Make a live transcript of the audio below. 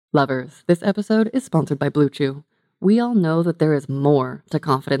Lovers, this episode is sponsored by Blue Chew. We all know that there is more to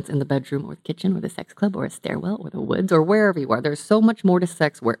confidence in the bedroom or the kitchen or the sex club or a stairwell or the woods or wherever you are. There's so much more to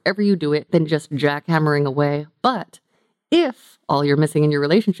sex wherever you do it than just jackhammering away. But if all you're missing in your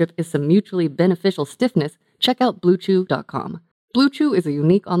relationship is some mutually beneficial stiffness, check out BlueChew.com. Blue Chew is a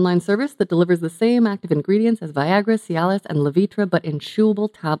unique online service that delivers the same active ingredients as Viagra, Cialis, and Levitra, but in chewable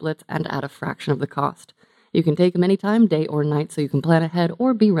tablets and at a fraction of the cost. You can take them anytime, day or night, so you can plan ahead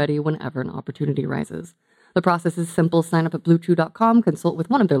or be ready whenever an opportunity arises. The process is simple. Sign up at BlueChew.com, consult with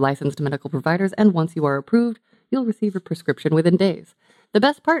one of their licensed medical providers, and once you are approved, you'll receive a prescription within days. The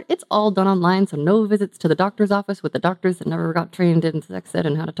best part, it's all done online, so no visits to the doctor's office with the doctors that never got trained in sex ed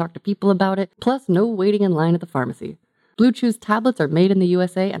and how to talk to people about it, plus no waiting in line at the pharmacy. Blue Chew's tablets are made in the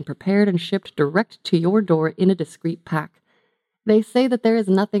USA and prepared and shipped direct to your door in a discreet pack. They say that there is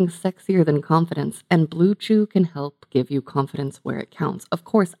nothing sexier than confidence, and Blue Chew can help give you confidence where it counts. Of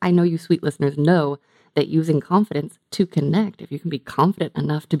course, I know you sweet listeners know that using confidence to connect, if you can be confident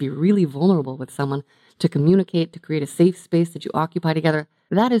enough to be really vulnerable with someone, to communicate, to create a safe space that you occupy together,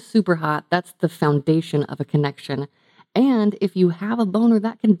 that is super hot. That's the foundation of a connection. And if you have a boner,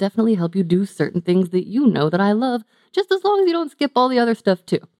 that can definitely help you do certain things that you know that I love, just as long as you don't skip all the other stuff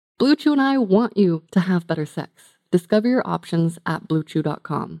too. Blue Chew and I want you to have better sex. Discover your options at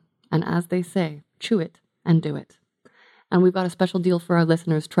BlueChew.com. And as they say, chew it and do it. And we've got a special deal for our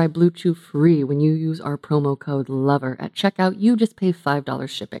listeners. Try Blue Chew free when you use our promo code LOVER. At checkout, you just pay $5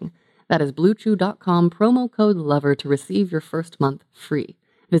 shipping. That is BlueChew.com, promo code LOVER to receive your first month free.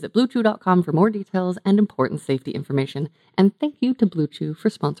 Visit BlueChew.com for more details and important safety information. And thank you to Blue Chew for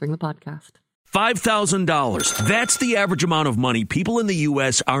sponsoring the podcast. $5,000. That's the average amount of money people in the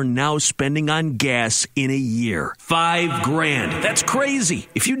U.S. are now spending on gas in a year. $5,000. That's crazy.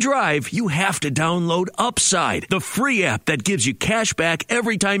 If you drive, you have to download Upside, the free app that gives you cash back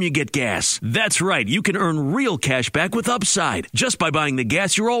every time you get gas. That's right. You can earn real cash back with Upside just by buying the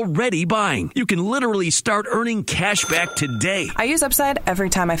gas you're already buying. You can literally start earning cash back today. I use Upside every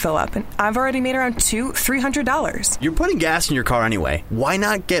time I fill up, and I've already made around $300. You're putting gas in your car anyway. Why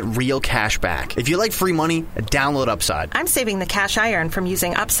not get real cash back? If you like free money, download Upside. I'm saving the cash I earn from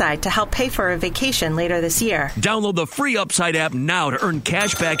using Upside to help pay for a vacation later this year. Download the free Upside app now to earn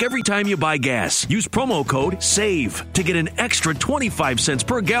cash back every time you buy gas. Use promo code SAVE to get an extra 25 cents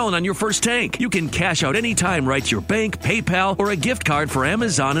per gallon on your first tank. You can cash out anytime right to your bank, PayPal, or a gift card for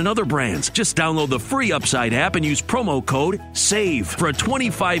Amazon and other brands. Just download the free Upside app and use promo code SAVE for a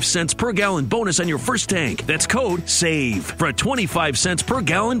 25 cents per gallon bonus on your first tank. That's code SAVE for a 25 cents per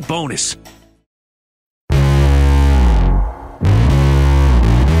gallon bonus.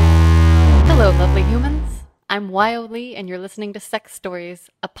 Hello, lovely humans. I'm Wildly, and you're listening to Sex Stories,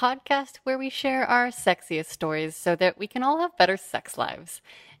 a podcast where we share our sexiest stories so that we can all have better sex lives.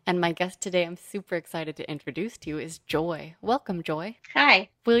 And my guest today I'm super excited to introduce to you is Joy. Welcome, Joy. Hi.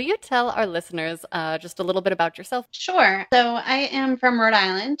 Will you tell our listeners just a little bit about yourself? Sure. So I am from Rhode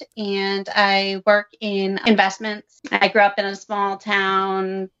Island, and I work in investments. I grew up in a small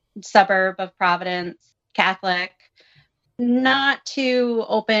town, suburb of Providence, Catholic. Not too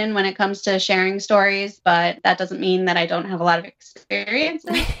open when it comes to sharing stories, but that doesn't mean that I don't have a lot of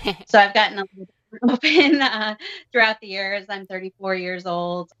experiences. So I've gotten a little open throughout the years. I'm 34 years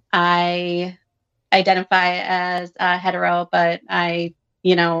old. I identify as hetero, but I,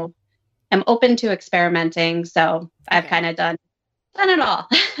 am open to experimenting. So I've kind of done it all.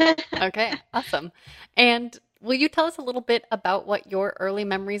 Okay, awesome. And will you tell us a little bit about what your early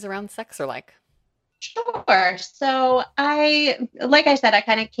memories around sex are like? Sure. So like I said, I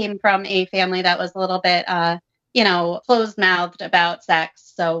kind of came from a family that was a little bit, closed-mouthed about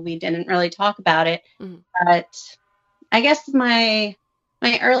sex. So we didn't really talk about it. Mm. But I guess my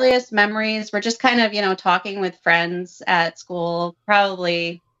earliest memories were just kind of, talking with friends at school,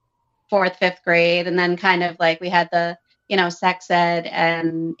 probably 4th, 5th grade. And then kind of like we had the, sex ed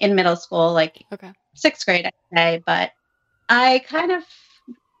and in middle school, like 6th grade, I'd say. But I kind of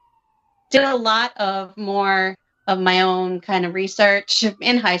did a lot of more of my own kind of research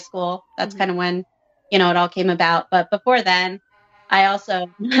in high school. That's kind of when, it all came about. But before then, I also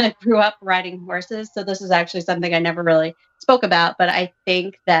grew up riding horses. So this is actually something I never really spoke about. But I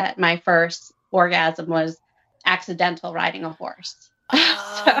think that my first orgasm was accidental riding a horse.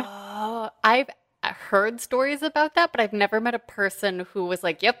 I've heard stories about that, but I've never met a person who was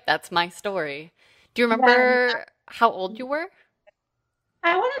like, yep, that's my story. Do you remember how old you were?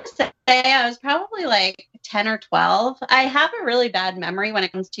 I want to say I was probably like 10 or 12. I have a really bad memory when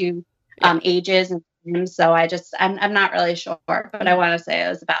it comes to ages and times, so I'm not really sure, but I want to say it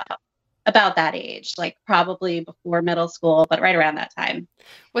was about about that age, like probably before middle school, but right around that time.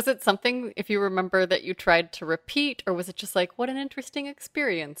 Was it something, if you remember, that you tried to repeat, or was it just like, what an interesting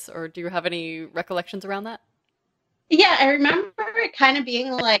experience? Or do you have any recollections around that? Yeah, I remember it kind of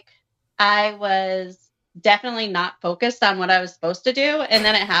being like I was definitely not focused on what I was supposed to do. And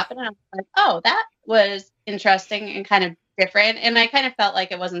then it happened, and I was like, oh, that was interesting and kind of different. And I kind of felt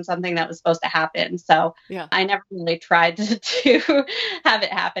like it wasn't something that was supposed to happen. So Yeah. I never really tried to have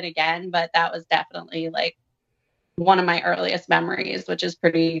it happen again. But that was definitely like one of my earliest memories, which is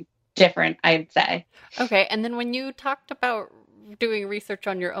pretty different, I'd say. Okay. And then when you talked about doing research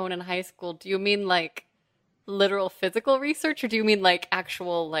on your own in high school, do you mean like literal physical research, or do you mean like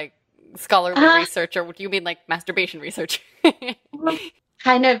actual like scholarly research, or do you mean like masturbation research?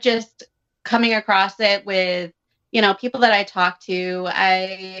 Kind of just coming across it with, people that I talk to.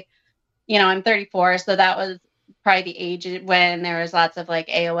 I'm 34, so that was probably the age when there was lots of like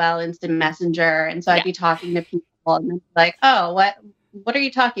AOL Instant Messenger. And so I'd be talking to people and they'd be like, oh, what are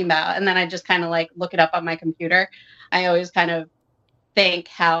you talking about? And then I just kind of like look it up on my computer. I always kind of think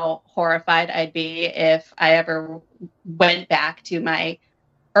how horrified I'd be if I ever went back to my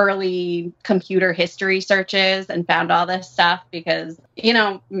early computer history searches and found all this stuff, because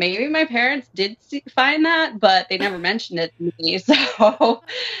maybe my parents did find that, but they never mentioned it to me. So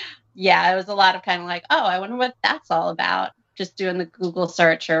yeah, it was a lot of kind of like, oh, I wonder what that's all about, just doing the Google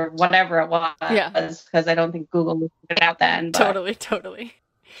search or whatever it was, because I don't think Google was it out then. But. Totally.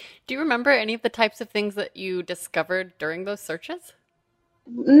 Do you remember any of the types of things that you discovered during those searches?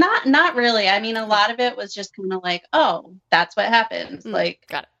 Not really. I mean, a lot of it was just kind of like, oh, that's what happens. Like,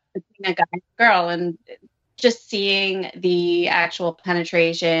 got it. Between a guy and a girl, and just seeing the actual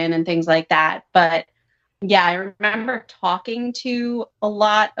penetration and things like that. But yeah, I remember talking to a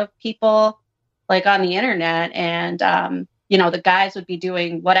lot of people like on the internet, and, the guys would be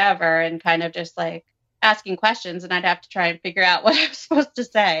doing whatever and kind of just like asking questions, and I'd have to try and figure out what I was supposed to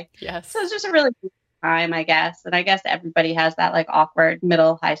say. Yes. So it was just a really good time, I guess. And I guess everybody has that like awkward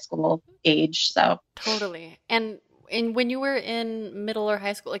middle high school age. So totally. And when you were in middle or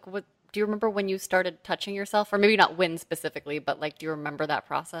high school, like what do you remember when you started touching yourself? Or maybe not when specifically, but like do you remember that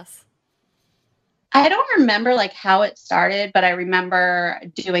process? I don't remember like how it started, but I remember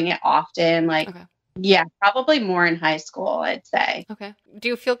doing it often. Like, yeah, probably more in high school, I'd say. Okay. Do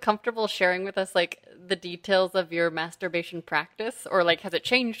you feel comfortable sharing with us like the details of your masturbation practice, or like has it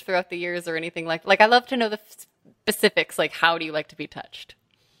changed throughout the years or anything like I love to know the specifics, like how do you like to be touched?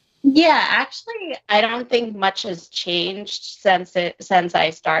 Yeah, actually, I don't think much has changed since I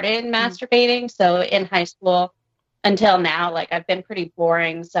started masturbating. So in high school until now, like I've been pretty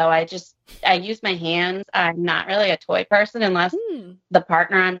boring. So I use my hands. I'm not really a toy person unless the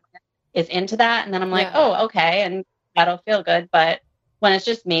partner I'm with is into that. And then I'm like, oh, okay. And that'll feel good. But when it's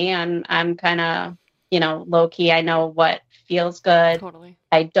just me, I'm kind of, low key. I know what feels good. Totally.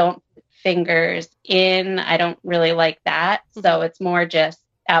 I don't put fingers in. I don't really like that. So it's more just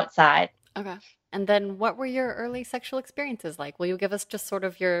outside. Okay. And then what were your early sexual experiences like? Will you give us just sort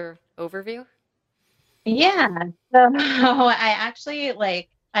of your overview? Yeah. So I actually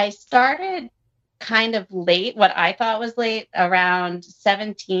I started kind of late. What I thought was late, around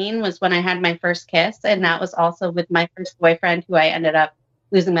 17 was when I had my first kiss. And that was also with my first boyfriend, who I ended up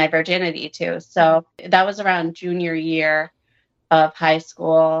losing my virginity to. So that was around junior year of high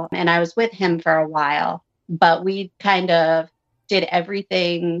school. And I was with him for a while, but we kind of did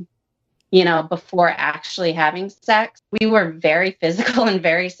everything, before actually having sex. We were very physical and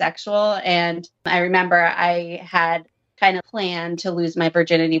very sexual. And I remember I had kind of planned to lose my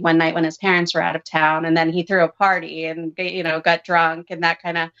virginity one night when his parents were out of town. And then he threw a party and, got drunk, and that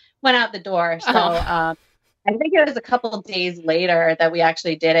kind of went out the door. So I think it was a couple of days later that we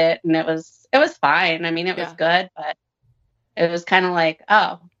actually did it. And it was fine. I mean, it was good, but it was kind of like,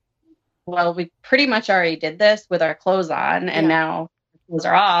 oh, well, we pretty much already did this with our clothes on, and now clothes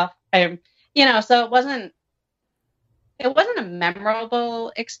are off. So it wasn't a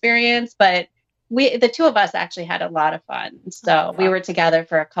memorable experience, but the two of us actually had a lot of fun. So we were together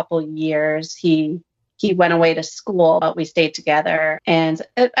for a couple years. He went away to school, but we stayed together. And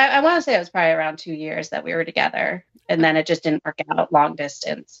I want to say it was probably around 2 years that we were together. And then it just didn't work out long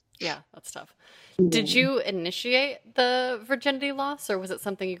distance. Yeah, that's tough. Did you initiate the virginity loss, or was it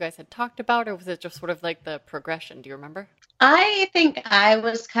something you guys had talked about, or was it just sort of like the progression? Do you remember? I think I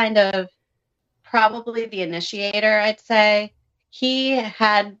was kind of probably the initiator, I'd say. He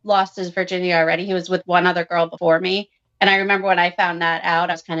had lost his virginity already. He was with one other girl before me. And I remember when I found that out,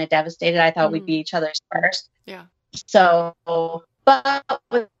 I was kind of devastated. I thought we'd be each other's first. Yeah. So, but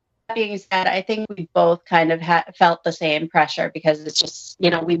with being said, I think we both kind of felt the same pressure because it's just,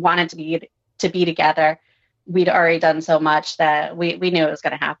 we wanted to be together. We'd already done so much that we knew it was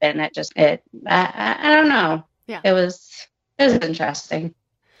going to happen. I don't know. Yeah. It was interesting.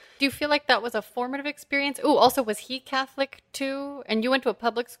 Do you feel like that was a formative experience? Oh, also, was he Catholic too? And you went to a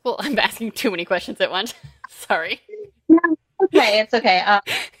public school? I'm asking too many questions at once. Sorry. No, it's okay.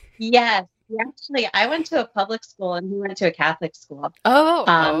 Yes. Actually, I went to a public school and he went to a Catholic school.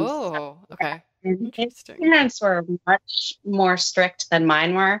 Okay. His parents were much more strict than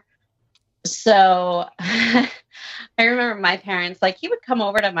mine were. So I remember my parents, like, he would come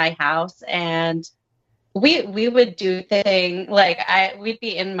over to my house and we would do things like we'd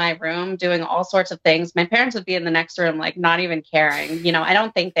be in my room doing all sorts of things. My parents would be in the next room, like, not even caring. I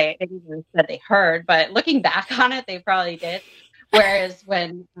don't think they even said they heard, but looking back on it, they probably did. Whereas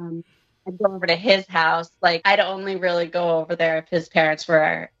when I'd go over to his house, like, I'd only really go over there if his parents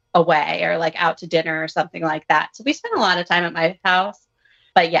were away or like out to dinner or something like that. So we spent a lot of time at my house.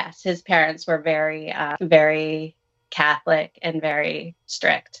 But yes, his parents were very, very Catholic and very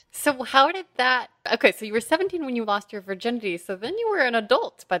strict. So how did that... Okay, so you were 17 when you lost your virginity. So then you were an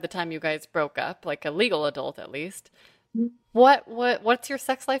adult by the time you guys broke up, like a legal adult at least. What's your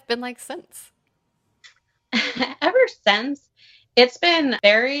sex life been like since? Ever since, it's been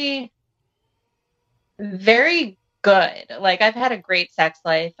very, very good. Like, I've had a great sex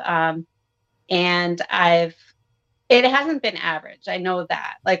life, and it hasn't been average. I know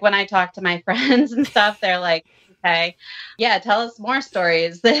that. Like, when I talk to my friends and stuff, they're like, okay, yeah, tell us more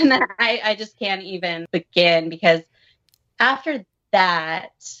stories. Then I just can't even begin, because after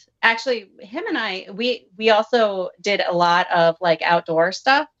that, actually, him and I, we also did a lot of like outdoor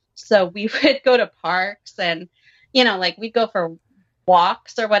stuff. So we would go to parks and, like, we'd go for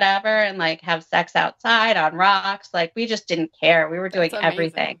walks or whatever and like have sex outside on rocks. Like, we just didn't care. We were doing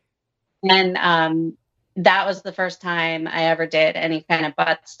everything. And that was the first time I ever did any kind of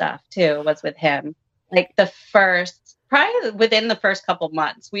butt stuff too, was with him. Like, probably within the first couple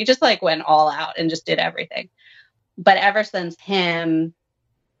months, we just like went all out and just did everything. But ever since him,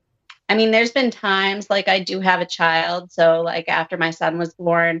 I mean, there's been times, like, I do have a child. So like after my son was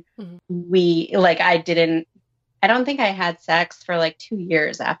born, I don't think I had sex for like 2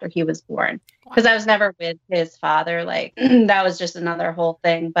 years after he was born, because I was never with his father. Like, that was just another whole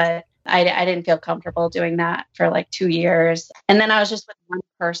thing. But I didn't feel comfortable doing that for like 2 years. And then I was just with one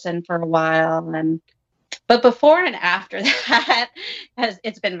person for a while. But before and after that,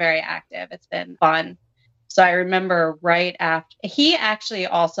 it's been very active. It's been fun. So I remember right after, he actually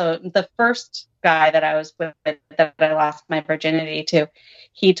also, the first guy that I was with that I lost my virginity to,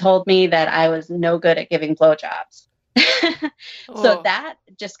 he told me that I was no good at giving blowjobs. So that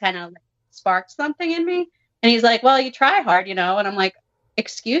just kind of sparked something in me. And he's like, well, you try hard, And I'm like,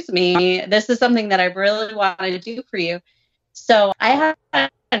 excuse me, this is something that I really wanted to do for you. So I had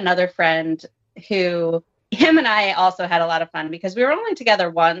another friend who, him and I also had a lot of fun because we were only together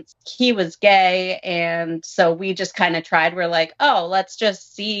once. He was gay. And so we just kind of tried. We're like, oh, let's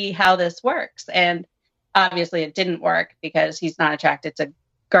just see how this works. And obviously it didn't work because he's not attracted to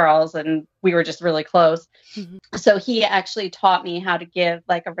girls and we were just really close. Mm-hmm. So he actually taught me how to give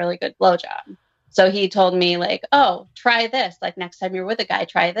like a really good blowjob. So he told me like, oh, try this. Like, next time you're with a guy,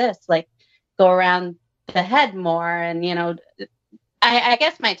 try this. Like, go around the head more. And, I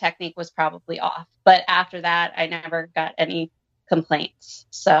guess my technique was probably off. But after that, I never got any complaints.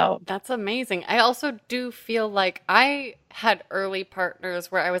 So that's amazing. I also do feel like I had early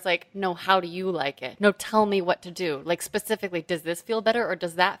partners where I was like, no, how do you like it? No, tell me what to do. Like, specifically, does this feel better or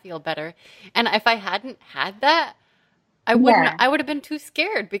does that feel better? And if I hadn't had that, I would have been too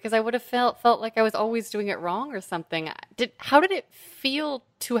scared because I would have felt like I was always doing it wrong or something. How did it feel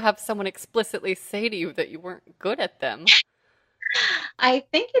to have someone explicitly say to you that you weren't good at them? I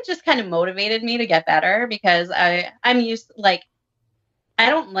think it just kind of motivated me to get better because I'm used, like, I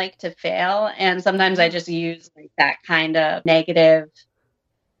don't like to fail. And sometimes I just use like that kind of negative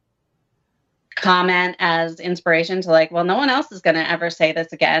comment as inspiration to like, well, no one else is going to ever say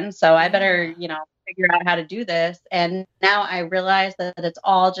this again. So I better, figure out how to do this. And now I realize that it's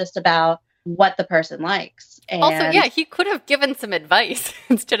all just about what the person likes. And also, yeah, he could have given some advice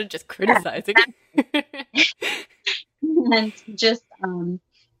instead of just criticizing. And just,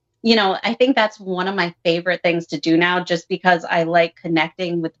 I think that's one of my favorite things to do now, just because I like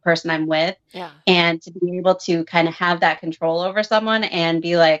connecting with the person I'm with. Yeah. And to be able to kind of have that control over someone and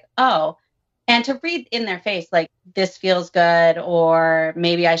be like, oh, and to read in their face, like, this feels good, or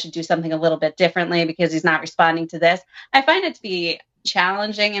maybe I should do something a little bit differently because he's not responding to this. I find it to be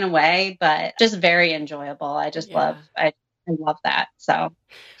challenging in a way, but just very enjoyable. I just love that. So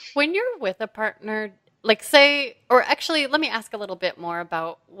When you're with a partner, like say, or actually, let me ask a little bit more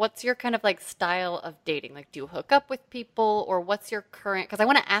about what's your kind of like style of dating? Like, do you hook up with people, or what's your current? Because I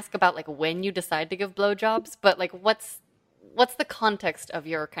want to ask about like when you decide to give blowjobs, but like what's the context of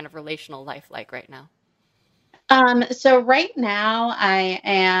your kind of relational life like right now? So right now I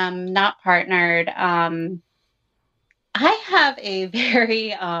am not partnered. I have a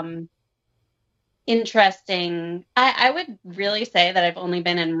very interesting. I would really say that I've only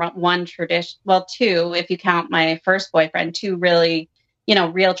been in one tradition, well, two, if you count my first boyfriend, two really,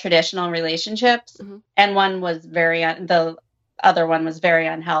 real traditional relationships, and one was the other one was very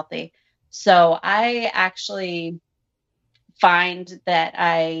unhealthy. So I actually find that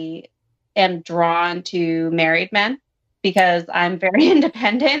I am drawn to married men because I'm very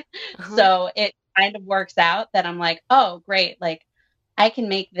independent. So it kind of works out that I'm like, oh, great. Like I can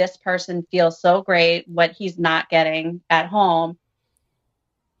make this person feel so great what he's not getting at home.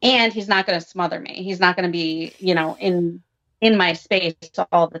 And he's not going to smother me. He's not going to be, in my space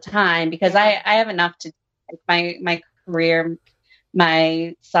all the time because I have enough to my career,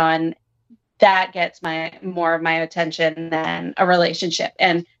 my son, that gets more of my attention than a relationship.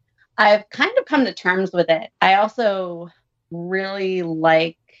 And I've kind of come to terms with it. I also really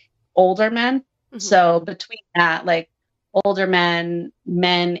like older men. So between that, like older men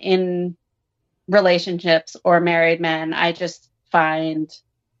in relationships or married men, I just find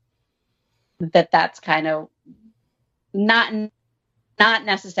that that's kind of not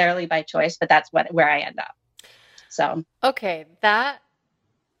necessarily by choice, but that's where I end up. So okay, that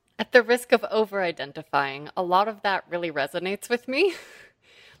at the risk of over-identifying, a lot of that really resonates with me.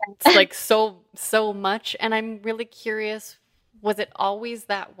 It's like so much, and I'm really curious, was it always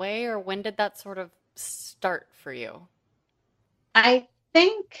that way, or when did that sort of start for you? I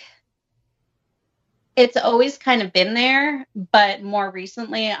think it's always kind of been there, but more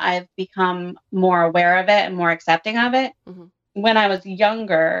recently I've become more aware of it and more accepting of it. When I was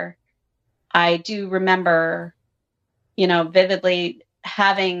younger, I do remember, vividly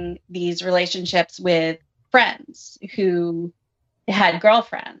having these relationships with friends who had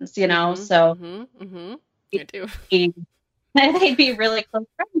girlfriends, so I do. They'd be really close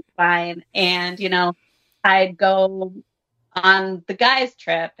friends of mine. And, I'd go on the guys'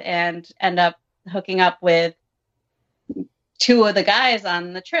 trip and end up hooking up with two of the guys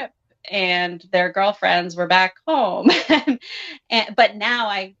on the trip, and their girlfriends were back home. But now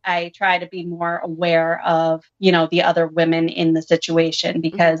I try to be more aware of, the other women in the situation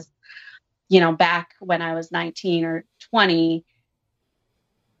because, back when I was 19 or 20,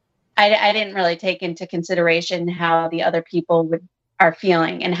 I didn't really take into consideration how the other people are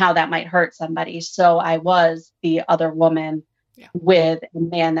feeling and how that might hurt somebody. So I was the other woman with a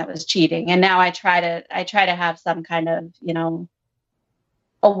man that was cheating. And now I try to have some kind of,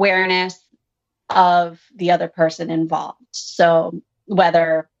 awareness of the other person involved. So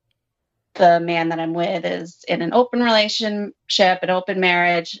whether the man that I'm with is in an open relationship, an open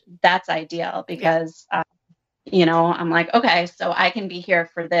marriage, that's ideal because, I'm like, okay, so I can be here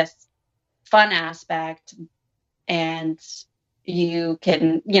for this fun aspect and you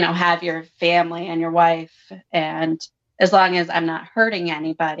can, have your family and your wife. And as long as I'm not hurting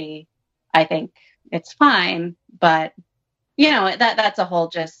anybody, I think it's fine. But, that's a whole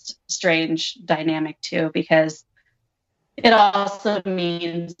just strange dynamic too, because it also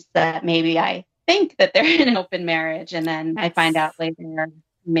means that maybe I think that they're in an open marriage and then I find out later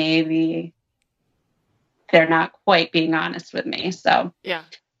maybe they're not quite being honest with me. So yeah,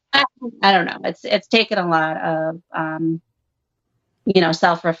 I don't know. It's taken a lot of,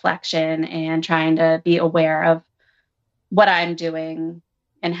 self-reflection and trying to be aware of what I'm doing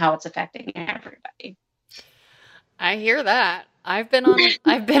and how it's affecting everybody. I hear that. I've been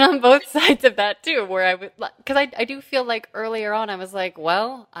on both sides of that too, where I would, because I do feel like earlier on I was like,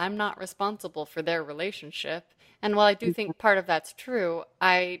 well, I'm not responsible for their relationship. And while I do think part of that's true,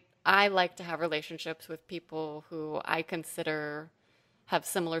 I like to have relationships with people who I consider have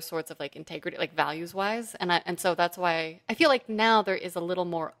similar sorts of like integrity, like values wise. And so that's why I feel like now there is a little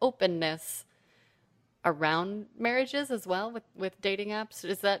more openness around marriages as well with dating apps.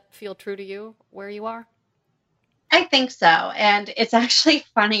 Does that feel true to you where you are? I think so. And it's actually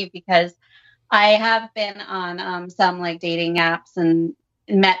funny because I have been on some like dating apps and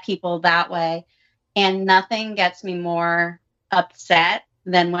met people that way. And nothing gets me more upset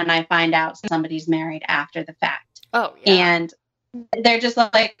than when I find out somebody's married after the fact. Oh, yeah. And they're just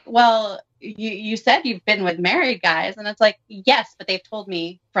like, well, you said you've been with married guys. And it's like, yes, but they've told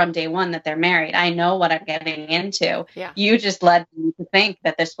me from day one that they're married. I know what I'm getting into. Yeah. You just led me to think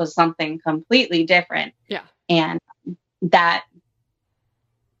that this was something completely different. Yeah. And that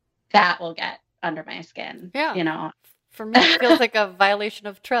that will get under my skin. Yeah. You know, For me, it feels like a violation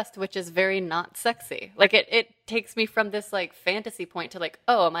of trust, which is very not sexy. Like it takes me from this like fantasy point to like,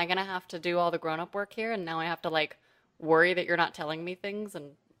 oh, am I gonna have to do all the grown up work here? And now I have to like worry that you're not telling me things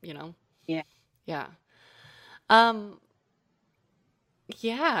and Yeah. Yeah.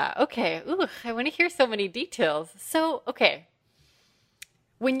 Yeah, okay. Ooh, I want to hear so many details. So, okay.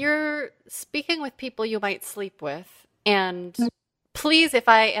 When you're speaking with people you might sleep with, and please, if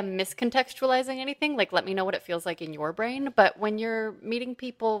I am miscontextualizing anything, like let me know what it feels like in your brain. But when you're meeting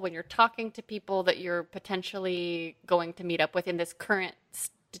people, when you're talking to people that you're potentially going to meet up with in this current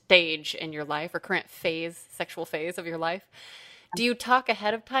stage in your life or current phase, sexual phase of your life, do you talk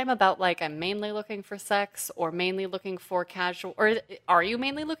ahead of time about like, I'm mainly looking for sex or mainly looking for casual, or are you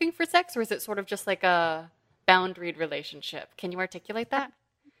mainly looking for sex, or is it sort of just like a boundaried relationship? Can you articulate that?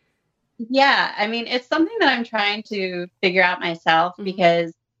 Yeah, I mean, it's something that I'm trying to figure out myself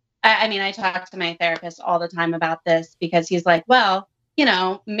because I mean, I talk to my therapist all the time about this because he's like, well,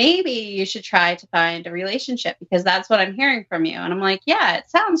 maybe you should try to find a relationship because that's what I'm hearing from you. And I'm like, yeah, it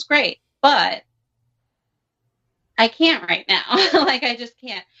sounds great, but I can't right now. Like, I just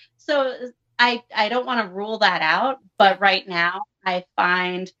can't. So I don't want to rule that out, but right now I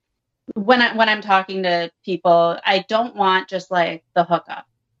find when I'm talking to people, I don't want just like the hookup.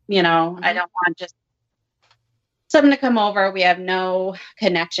 I don't want just someone to come over. We have no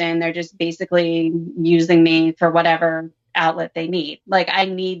connection. They're just basically using me for whatever outlet they need. Like, I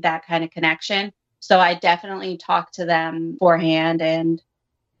need that kind of connection. So I definitely talk to them beforehand. And,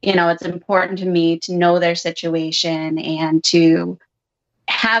 it's important to me to know their situation and to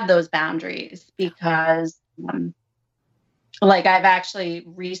have those boundaries because, like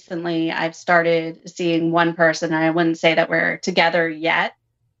I've started seeing one person. I wouldn't say that we're together yet,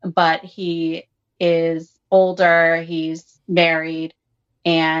 but he is older, he's married,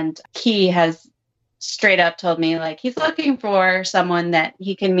 and he has straight up told me like he's looking for someone that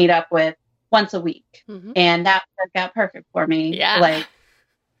he can meet up with once a week. And that worked out perfect for me. Yeah.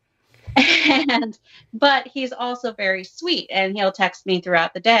 But he's also very sweet and he'll text me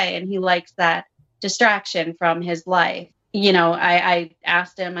throughout the day and he likes that distraction from his life. I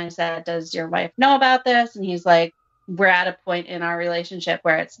asked him, I said, does your wife know about this? And he's like, we're at a point in our relationship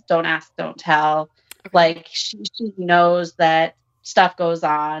where it's don't ask, don't tell. Okay. Like she knows that stuff goes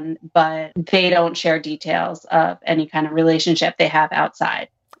on, but they don't share details of any kind of relationship they have outside.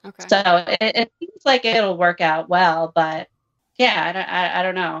 Okay. So it seems like it'll work out well, but yeah, I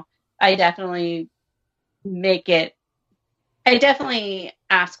don't know. I definitely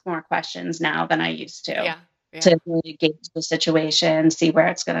ask more questions now than I used to. Yeah. To really gauge the situation, see where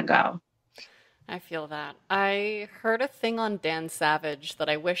it's going to go. I feel that. I heard a thing on Dan Savage that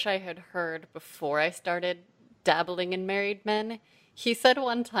I wish I had heard before I started dabbling in married men. He said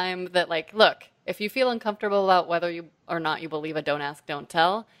one time that, like, look, if you feel uncomfortable about whether you or not you believe a don't ask, don't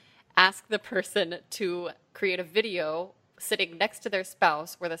tell, ask the person to create a video sitting next to their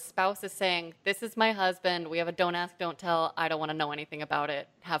spouse where the spouse is saying, this is my husband, we have a don't ask, don't tell, I don't want to know anything about it,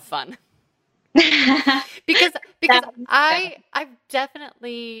 have fun. because I've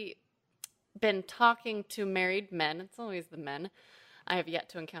definitely been talking to married men. It's always the men. I have yet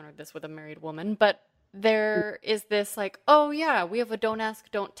to encounter this with a married woman, but there is this like, oh yeah, we have a don't ask,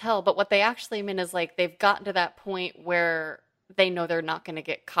 don't tell. But what they actually mean is like they've gotten to that point where they know they're not going to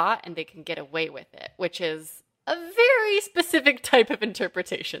get caught and they can get away with it, which is a very specific type of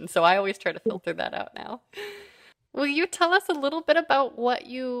interpretation. So I always try to filter that out now. Will you tell us a little bit about what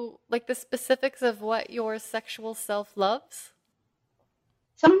you, like the specifics of what your sexual self loves?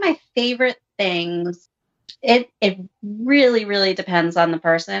 Some of my favorite things, it really, really depends on the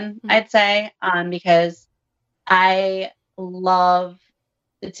person, I'd say, because I love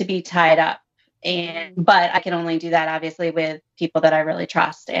to be tied up. But I can only do that obviously with people that I really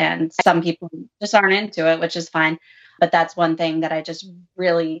trust. And some people just aren't into it, which is fine. But that's one thing that I just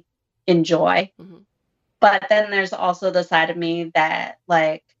really enjoy. But then there's also the side of me that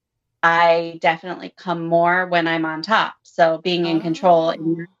like, I definitely come more when I'm on top. So being in control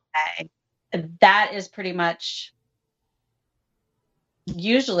in your way, that is pretty much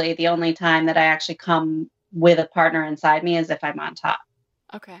usually the only time that I actually come with a partner inside me is if I'm on top.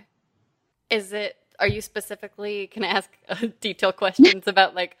 Okay. Are you specifically, can I ask detailed questions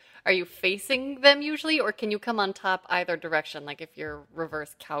about like, are you facing them usually, or can you come on top either direction? Like if you're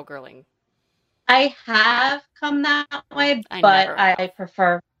reverse cowgirling? I have come that way, but I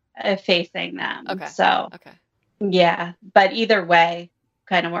prefer facing them. Okay. So, yeah, but either way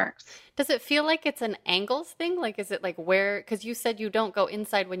kind of works. Does it feel like it's an angles thing? Like, is it like where, because you said you don't go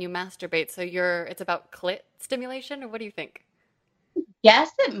inside when you masturbate, so it's about clit stimulation, or what do you think?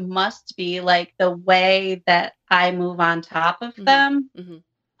 guess it must be like the way that I move on top of them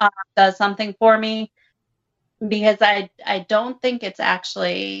does something for me, because I don't think it's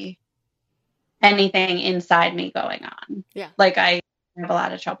actually anything inside me going on. Yeah. Like I have a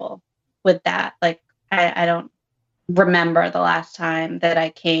lot of trouble with that. Like I don't remember the last time that I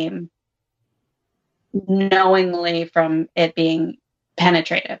came knowingly from it being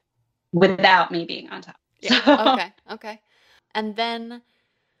penetrative without me being on top. Yeah. So, Okay. And then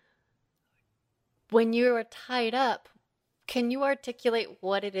when you are tied up, can you articulate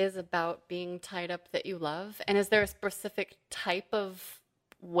what it is about being tied up that you love? And is there a specific type of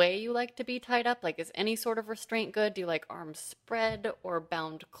way you like to be tied up? Like, is any sort of restraint good? Do you like arms spread or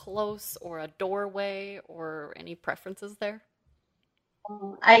bound close or a doorway, or any preferences there?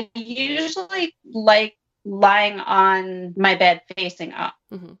 I usually like lying on my bed facing up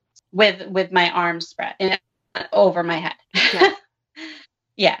with my arms spread and over my head. Yeah.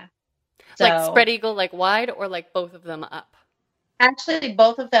 Yeah. So, like spread eagle, like wide, or like both of them up? Actually,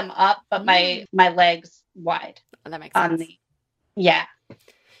 both of them up, but my legs wide. Oh, that makes sense. Yeah.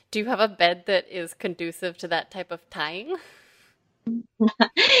 Do you have a bed that is conducive to that type of tying?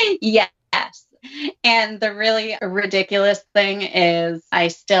 Yes. And the really ridiculous thing is I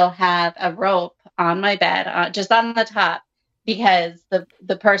still have a rope on my bed, just on the top, because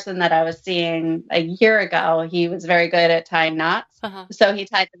the person that I was seeing a year ago, he was very good at tying knots. So he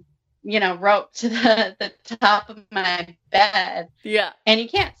tied rope to the top of my bed. Yeah. And you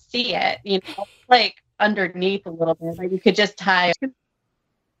can't see it, like underneath a little bit. Like you could just tie,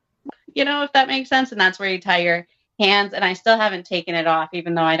 if that makes sense. And that's where you tie your hands. And I still haven't taken it off,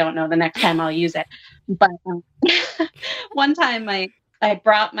 even though I don't know the next time I'll use it. But one time I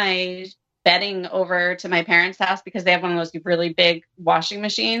brought my bedding over to my parents' house because they have one of those really big washing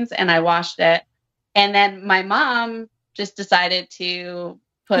machines, and I washed it. And then my mom just decided to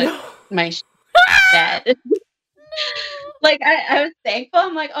put my bed. Like I was thankful.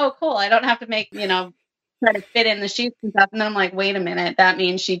 I'm like, oh, cool. I don't have to make, try to fit in the sheets and stuff. And then I'm like, wait a minute. That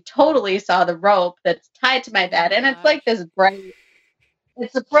means she totally saw the rope that's tied to my bed. And it's like this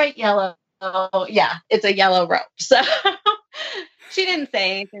it's a bright yellow. Yeah, it's a yellow rope. So she didn't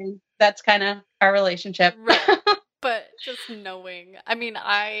say anything. That's kind of our relationship. Right. But just knowing, I mean,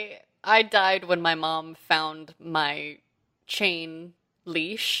 I died when my mom found my chain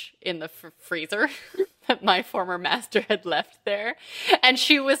leash in the freezer that my former master had left there. And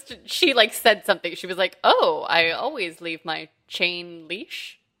she like said something. She was like, oh, I always leave my chain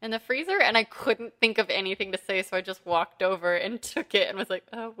leash in the freezer. And I couldn't think of anything to say. So I just walked over and took it and was like,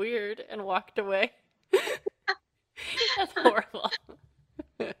 oh, weird, and walked away. That's horrible.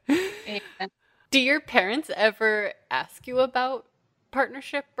 Yeah. Do your parents ever ask you about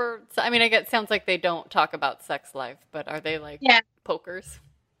partnership? Or, I mean, I guess it sounds like they don't talk about sex life, but are they like pokers?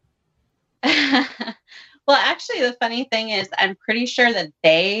 Well, actually, the funny thing is I'm pretty sure that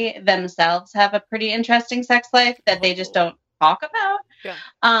they themselves have a pretty interesting sex life that they just don't talk about.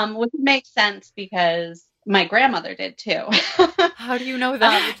 Yeah. Which makes sense because my grandmother did too. How do you know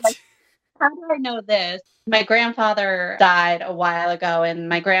that? How do I know this? My grandfather died a while ago, and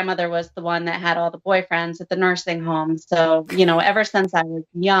my grandmother was the one that had all the boyfriends at the nursing home. So, ever since I was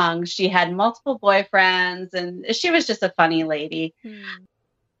young, she had multiple boyfriends, and she was just a funny lady.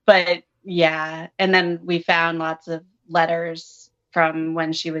 But yeah, and then we found lots of letters from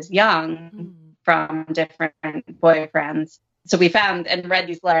when she was young from different boyfriends. So we found and read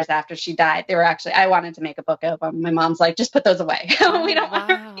these letters after she died. They were actually, I wanted to make a book of them. My mom's like, just put those away. We don't want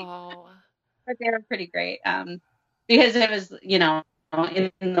to read. But they were pretty great because it was, in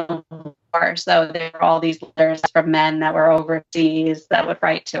the war. So there were all these letters from men that were overseas that would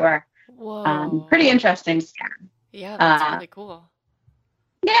write to her. Whoa. Pretty interesting stuff. Yeah, that's really cool.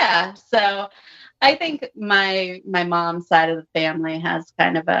 Yeah. So I think my mom's side of the family has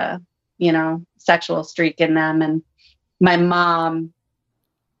kind of a, sexual streak in them. And my mom,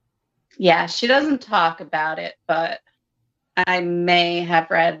 she doesn't talk about it, but I may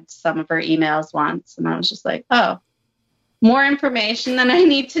have read some of her emails once, and I was just like, oh, more information than I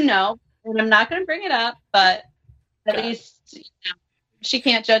need to know. And I'm not going to bring it up, but at least she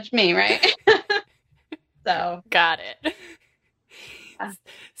can't judge me, right? So. Got it. Yeah.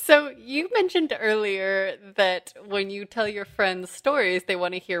 So you mentioned earlier that when you tell your friends stories, they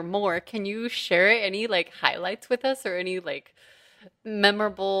want to hear more. Can you share any highlights with us, or any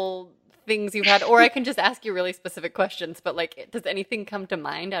memorable things you've had? Or I can just ask you really specific questions, but does anything come to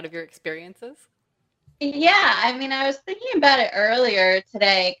mind out of your experiences? Yeah, I mean, I was thinking about it earlier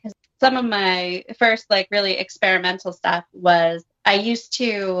today because some of my first really experimental stuff was I used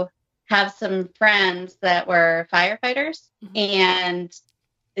to have some friends that were firefighters, and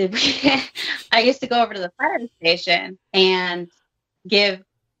I used to go over to the fire station and give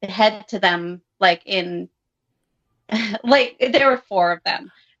head to them, like in like there were 4 of them,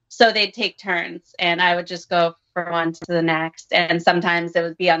 so they'd take turns, and I would just go from one to the next, and sometimes it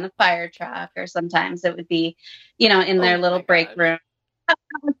would be on the fire truck, or sometimes it would be, in their little break room. That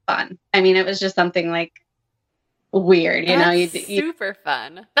was fun. I mean, it was just something like weird, That's super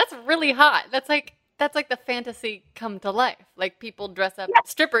fun. That's really hot. That's like the fantasy come to life. Like people dress up,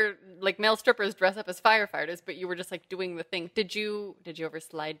 male strippers dress up as firefighters, but you were just like doing the thing. Did you ever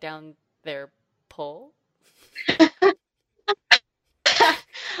slide down their pole?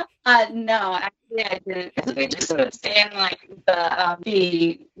 No, actually I didn't, because we just would stay in like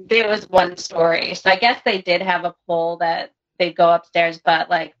there was one story. So I guess they did have a pole that they'd go upstairs, but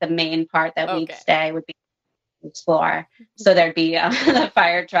like the main part that we'd stay would be the floor. So there'd be the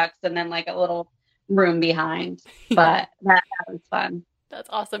fire trucks and then like a little room behind. But that was fun. That's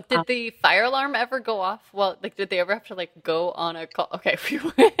awesome. Did the fire alarm ever go off? Well, like, did they ever have to like go on a call? Okay.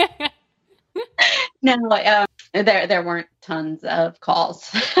 No, there weren't tons of calls.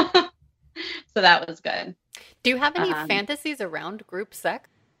 So that was good. Do you have any fantasies around group sex?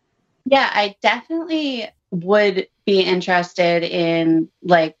 Yeah, I definitely would be interested in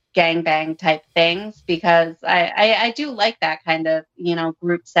like gangbang type things, because I do like that kind of,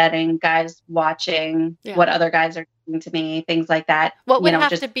 group setting, guys watching what other guys are doing to me, things like that. What would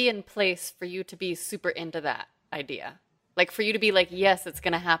have to be in place for you to be super into that idea? Like for you to be like, yes, it's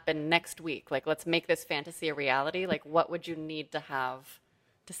going to happen next week. Like, let's make this fantasy a reality. Like, what would you need to have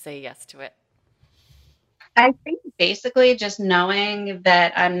to say yes to it? I think basically just knowing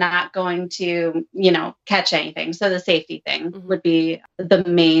that I'm not going to, catch anything. So the safety thing would be the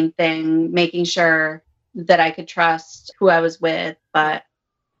main thing, making sure that I could trust who I was with, but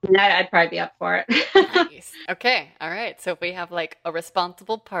I'd probably be up for it. Nice. Okay. All right. So if we have like a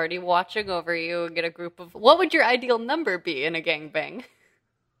responsible party watching over you and get a group of, what would your ideal number be in a gangbang?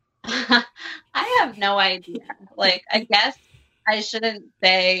 I have no idea. Like, I guess I shouldn't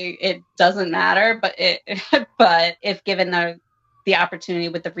say it doesn't matter, but but if given the opportunity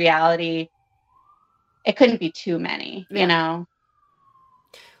with the reality, it couldn't be too many,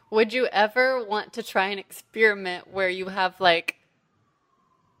 Would you ever want to try an experiment where you have like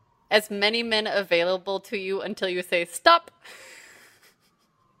as many men available to you until you say stop?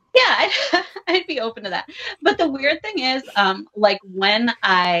 Yeah, I'd be open to that. But the weird thing is, like when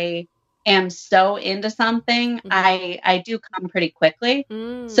I am so into something, I do come pretty quickly.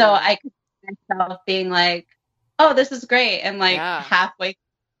 So I could see myself being like, oh, this is great. And like halfway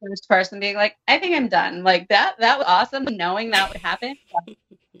through this person being like, I think I'm done. Like that was awesome knowing that would happen.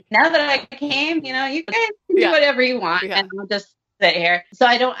 Now that I came, you guys can do whatever you want and I'll just sit here. So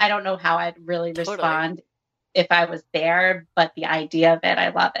I don't know how I'd really respond if I was there, but the idea of it, I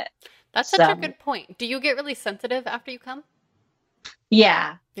love it. That's such a good point. Do you get really sensitive after you come?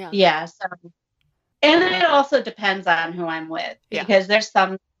 Yeah. So, and it also depends on who I'm with, because there's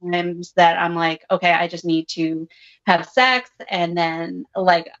some times that I'm like, okay, I just need to have sex, and then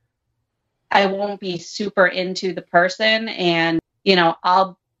like I won't be super into the person, and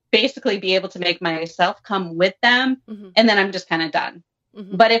I'll basically be able to make myself come with them, and then I'm just kind of done.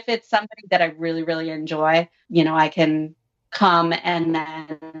 But if it's somebody that I really, really enjoy, I can come and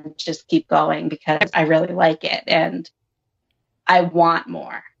then just keep going because I really like it and I want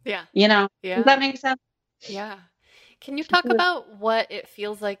more. Yeah. Does that make sense? Yeah. Can you talk about what it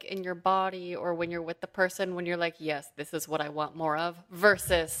feels like in your body or when you're with the person when you're like, yes, this is what I want more of,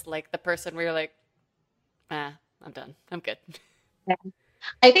 versus like the person where you're like, I'm done. I'm good. Yeah.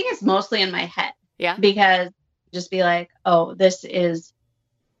 I think it's mostly in my head. Yeah. Because just be like, oh, this is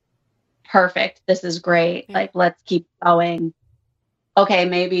perfect. This is great. Yeah. Like, let's keep going. Okay,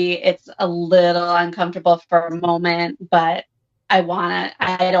 maybe it's a little uncomfortable for a moment, but I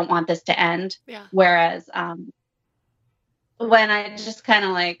don't want this to end. Yeah. Whereas when I just kind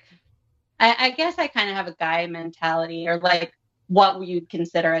of like, I guess I kind of have a guy mentality, or like what you'd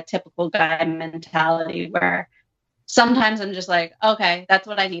consider a typical guy mentality, where sometimes I'm just like, okay, that's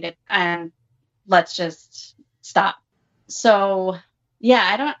what I needed, and let's just stop. So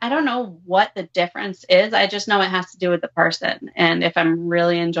yeah, I don't know what the difference is. I just know it has to do with the person. And if I'm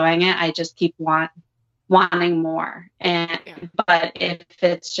really enjoying it, I just keep wanting more. And but if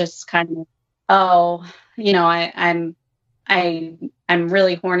it's just kind of, I'm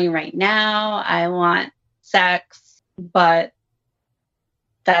really horny right now, I want sex, but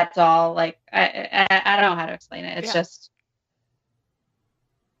that's all. Like I don't know how to explain it. It's just,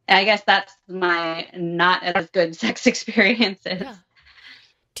 I guess that's my not as good sex experiences. Yeah.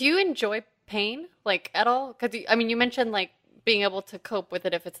 Do you enjoy pain, like, at all? Because, I mean, you mentioned, like, being able to cope with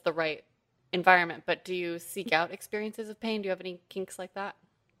it if it's the right environment, but do you seek out experiences of pain? Do you have any kinks like that?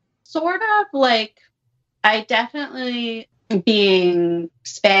 Sort of like, I definitely being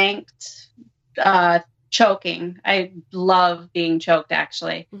spanked, choking. I love being choked,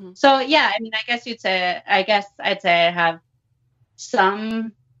 actually. Mm-hmm. So yeah, I mean, I guess I'd say I have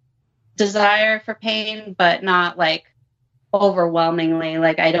some desire for pain, but not like overwhelmingly.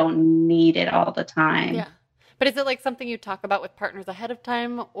 Like I don't need it all the time. Yeah. But is it like something you talk about with partners ahead of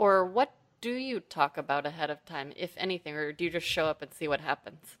time, or what do you talk about ahead of time, if anything, or do you just show up and see what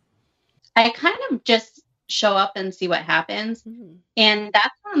happens? I kind of just show up and see what happens. Mm-hmm. And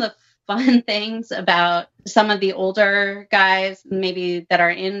that's one of the fun things about some of the older guys, maybe that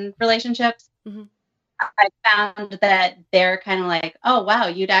are in relationships. Mm-hmm. I found that they're kind of like, oh, wow,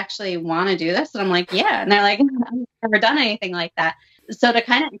 you'd actually want to do this? And I'm like, yeah. And they're like, I've never done anything like that. So to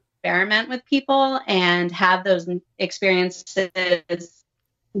kind of experiment with people and have those experiences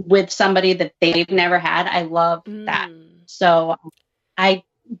with somebody that they've never had, I love that. So I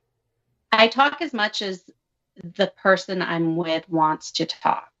talk as much as the person I'm with wants to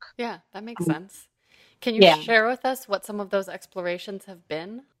talk. Yeah, that makes sense. Can you share with us what some of those explorations have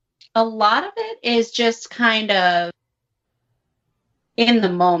been? A lot of it is just kind of in the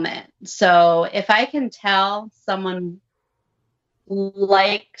moment. So if I can tell someone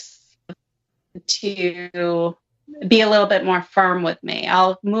likes to be a little bit more firm with me,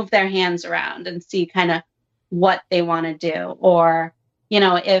 I'll move their hands around and see kind of what they want to do. Or, you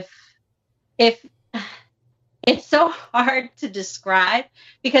know, if it's so hard to describe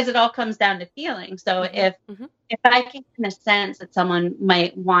because it all comes down to feeling. So if I can kind of sense that someone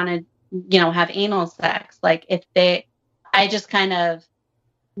might want to, you know, have anal sex, like I just kind of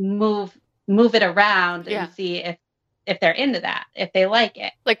move it around and see if they're into that, if they like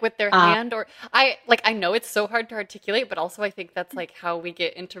it. Like with their hand, or I know it's so hard to articulate, but also I think that's like how we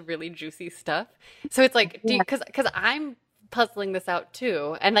get into really juicy stuff. So it's like, because I'm puzzling this out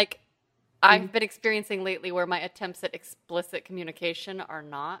too. And like, I've been experiencing lately where my attempts at explicit communication are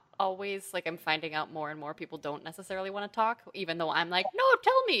not always, like, I'm finding out more and more people don't necessarily want to talk, even though I'm like, no,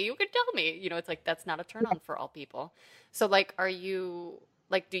 tell me, you can tell me. You know, it's like, that's not a turn on for all people. So like, are you,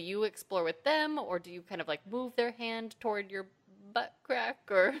 like, do you explore with them, or do you kind of like move their hand toward your butt crack,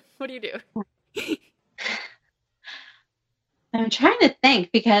 or what do you do? I'm trying to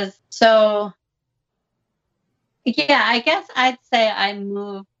think because, so, yeah, I guess I'd say I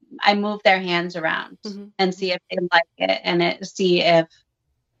move their hands around and see if they like it, and see if,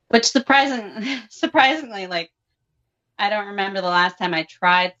 which surprisingly, like, I don't remember the last time I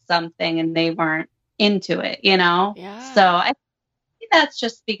tried something and they weren't into it, you know? Yeah. So I think that's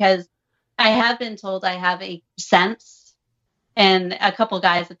just because I have been told I have a sense, and a couple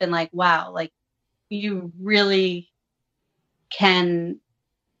guys have been like, wow, like, you really can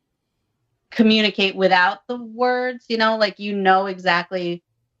communicate without the words, you know, like, you know exactly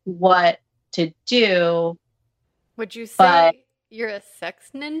what to do. Would you say you're a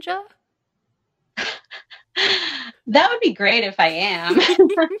sex ninja? That would be great if I am.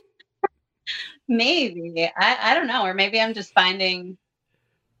 Maybe. I don't know. Or maybe I'm just finding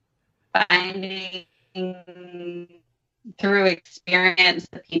through experience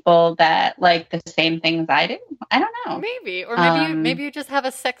the people that like the same things I do. I don't know. Maybe. Or maybe you just have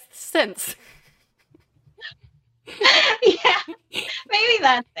a sixth sense. Yeah, maybe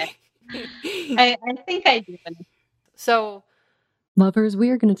that's it. I think I do. So, lovers, we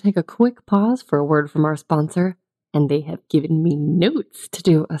are going to take a quick pause for a word from our sponsor, and they have given me notes to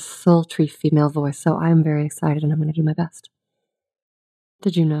do a sultry female voice, so I'm very excited and I'm going to do my best.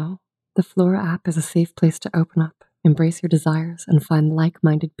 Did you know the Flora app is a safe place to open up, embrace your desires, and find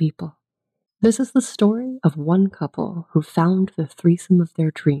like-minded people? This is the story of one couple who found the threesome of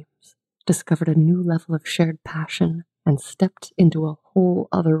their dreams, discovered a new level of shared passion, and stepped into a whole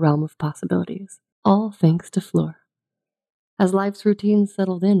other realm of possibilities, all thanks to Fleur. As life's routines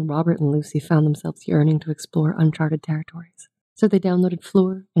settled in, Robert and Lucy found themselves yearning to explore uncharted territories. So they downloaded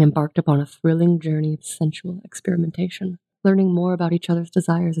Fleur and embarked upon a thrilling journey of sensual experimentation, learning more about each other's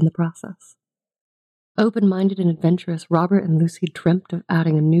desires in the process. Open-minded and adventurous, Robert and Lucy dreamt of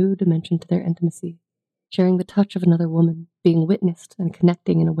adding a new dimension to their intimacy, sharing the touch of another woman, being witnessed and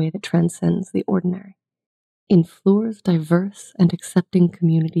connecting in a way that transcends the ordinary. In Fleur's diverse and accepting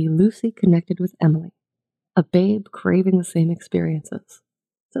community, Lucy connected with Emily, a babe craving the same experiences.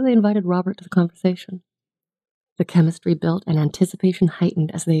 So they invited Robert to the conversation. The chemistry built and anticipation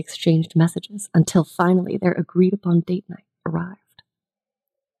heightened as they exchanged messages until finally their agreed-upon date night arrived.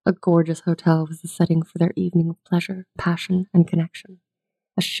 A gorgeous hotel was the setting for their evening of pleasure, passion, and connection.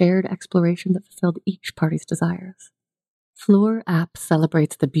 a shared exploration that fulfilled each party's desires. Floor app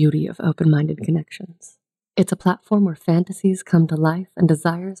celebrates the beauty of open-minded connections. It's a platform where fantasies come to life and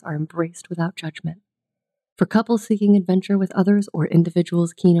desires are embraced without judgment. For couples seeking adventure with others or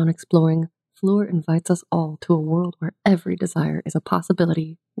individuals keen on exploring, Floor invites us all to a world where every desire is a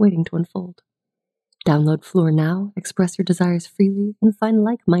possibility waiting to unfold. Download Floor now, express your desires freely, and find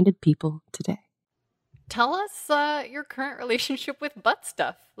like-minded people today. Tell us your current relationship with butt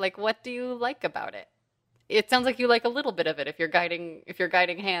stuff. Like, what do you like about it? It sounds like you like a little bit of it if you're guiding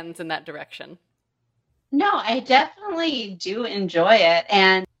hands in that direction. No, I definitely do enjoy it.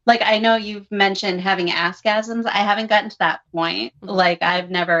 And like, I know you've mentioned having askasms. I haven't gotten to that point. Like, I've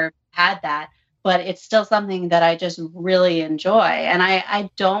never had that, but it's still something that I just really enjoy. And I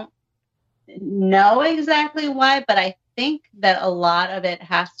don't know exactly why, but I think that a lot of it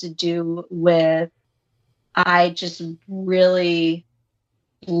has to do with I just really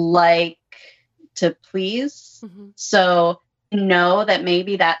like to please. So know that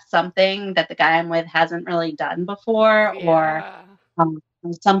maybe that's something that the guy I'm with hasn't really done before, or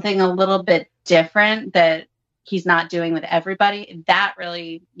something a little bit different that he's not doing with everybody. That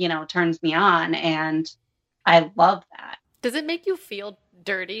really, turns me on, and I love that. Does it make you feel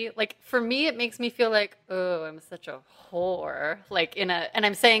dirty? Like, for me, it makes me feel like, oh, I'm such a whore. Like, and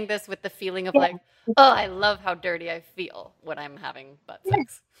I'm saying this with the feeling of like, oh, I love how dirty I feel when I'm having butt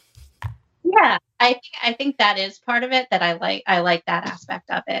sex. Yeah, I think that is part of it, that I like that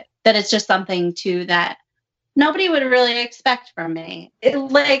aspect of it. That it's just something too that nobody would really expect from me.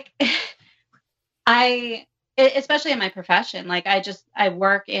 Especially in my profession, like I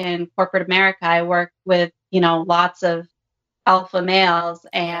work in corporate America. I work with, lots of alpha males,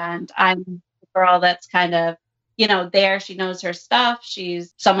 and I'm a girl that's kind of, there. She knows her stuff.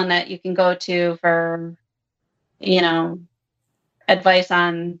 She's someone that you can go to for, advice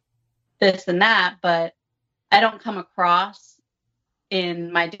on this and that, but I don't come across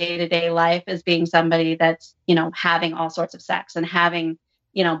in my day-to-day life as being somebody that's, having all sorts of sex and having,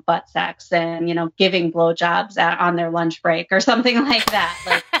 butt sex and, giving blowjobs on their lunch break or something like that.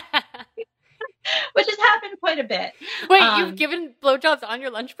 Like, which has happened quite a bit. Wait, you've given blowjobs on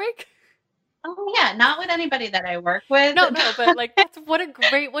your lunch break? Oh yeah, not with anybody that I work with. No, but like, what a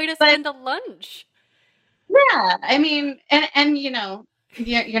great way to spend a lunch. Yeah, I mean, and you're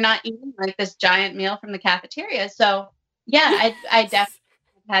not eating like this giant meal from the cafeteria. So yeah, I definitely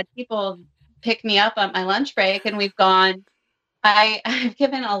had people pick me up on my lunch break, and we've gone. I've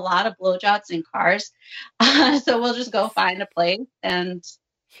given a lot of blowjobs in cars, so we'll just go find a place and.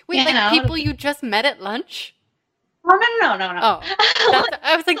 Wait, people you just met at lunch? Oh, no. Oh,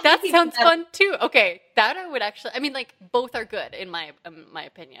 I was like, that sounds fun too. Okay, that I would actually. I mean, like, both are good in my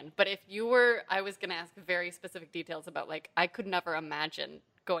opinion. But if you were, I was gonna ask very specific details about, like, I could never imagine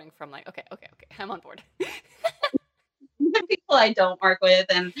going from like, okay, I'm on board. People I don't work with,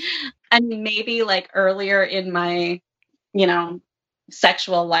 and maybe like earlier in my,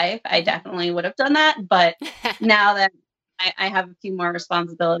 sexual life, I definitely would have done that. But now that I have a few more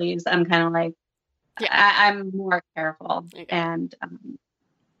responsibilities, I'm kind of like, I'm more careful. Okay. And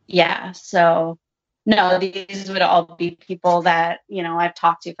so no, these would all be people that, I've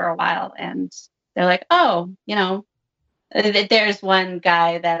talked to for a while, and they're like, oh, there's one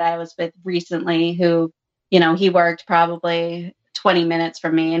guy that I was with recently who, he worked probably 20 minutes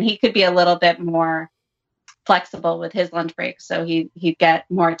from me, and he could be a little bit more flexible with his lunch break. So he'd get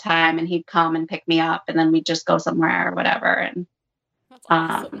more time, and he'd come and pick me up, and then we'd just go somewhere or whatever. And that's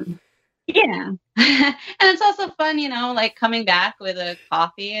awesome. Yeah. And it's also fun, like coming back with a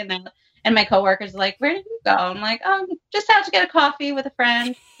coffee, and my coworkers are like, where did you go? I'm like, oh, just have to get a coffee with a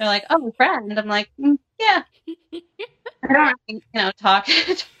friend. They're like, oh, a friend. I'm like, yeah. I don't really, talk.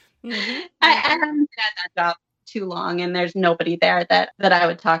 I haven't been at that job too long, and there's nobody there that I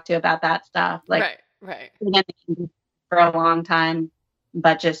would talk to about that stuff. Like, right. For a long time,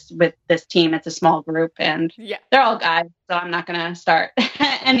 but just with this team, it's a small group, and they're all guys, so I'm not going to start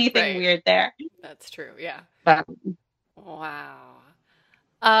anything weird there. That's true. Yeah. But, wow.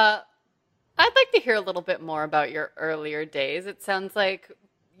 I'd like to hear a little bit more about your earlier days. It sounds like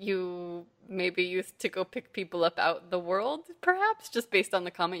you maybe used to go pick people up out in the world, perhaps, just based on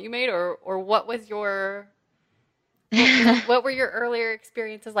the comment you made, or what was your... what were your earlier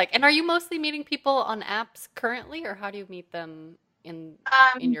experiences like? And are you mostly meeting people on apps currently, or how do you meet them in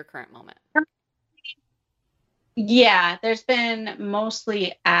your current moment? Yeah, there's been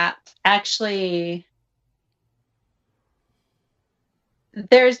mostly apps. Actually,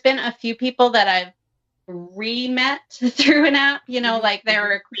 there's been a few people that I've re-met through an app, like they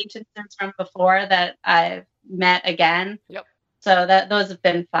were acquaintances from before that I've met again. Yep. So those have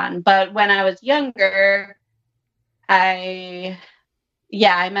been fun. But when I was younger, I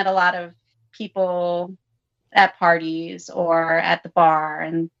met a lot of people at parties or at the bar,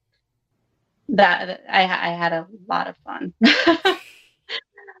 and that I had a lot of fun. I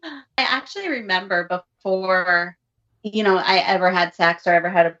actually remember before, I ever had sex or ever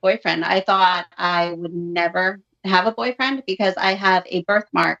had a boyfriend, I thought I would never have a boyfriend because I have a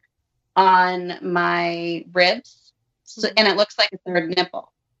birthmark on my ribs, and it looks like a third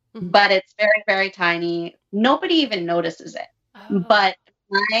nipple, but it's very, very tiny. Nobody even notices it. Oh. But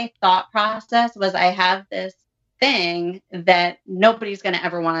my thought process was I have this thing that nobody's going to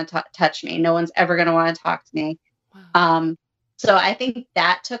ever want to touch me. No one's ever going to want to talk to me. Wow. So I think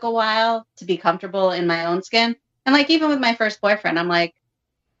that took a while to be comfortable in my own skin. And like, even with my first boyfriend, I'm like,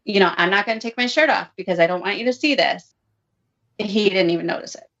 I'm not going to take my shirt off because I don't want you to see this. He didn't even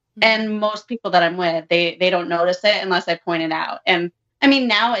notice it. Mm-hmm. And most people that I'm with, they don't notice it unless I point it out. And I mean,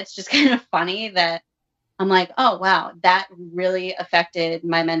 now it's just kind of funny that I'm like, oh, wow, that really affected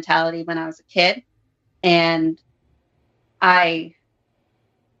my mentality when I was a kid. And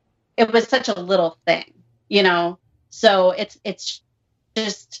it was such a little thing, so it's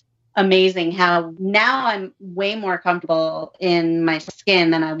just amazing how now I'm way more comfortable in my skin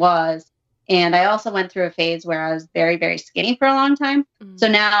than I was. And I also went through a phase where I was very, very skinny for a long time. Mm-hmm. So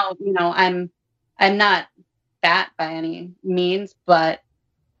now, I'm not fat by any means, but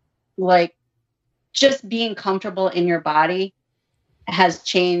like just being comfortable in your body has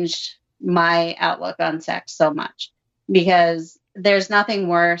changed my outlook on sex so much, because there's nothing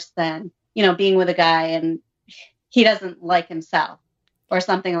worse than, being with a guy and he doesn't like himself or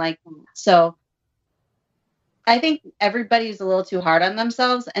something like that. So I think everybody's a little too hard on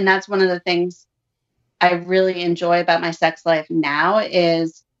themselves. And that's one of the things I really enjoy about my sex life now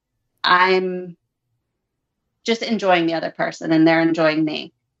is I'm just enjoying the other person and they're enjoying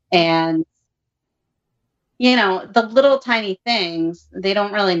me. And, the little tiny things, they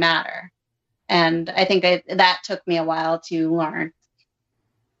don't really matter. And I think that took me a while to learn.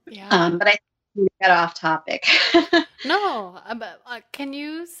 Yeah. But I got off topic. No, but can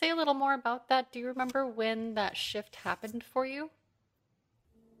you say a little more about that? Do you remember when that shift happened for you?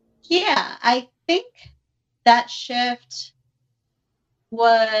 Yeah, I think that shift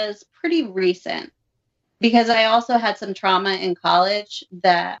was pretty recent because I also had some trauma in college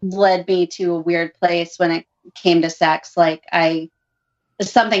that led me to a weird place when it came to sex. Like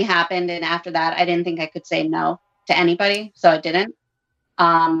something happened, and after that, I didn't think I could say no to anybody, so I didn't.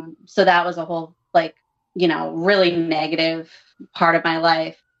 So that was a whole, really negative part of my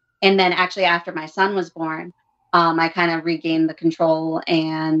life. And then actually after my son was born, I kind of regained the control,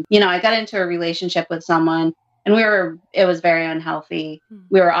 and, I got into a relationship with someone, and it was very unhealthy.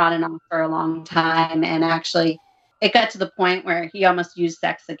 We were on and off for a long time. And actually it got to the point where he almost used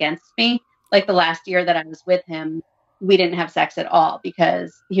sex against me. Like the last year that I was with him, we didn't have sex at all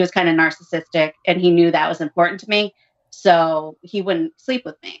because he was kind of narcissistic and he knew that was important to me. So he wouldn't sleep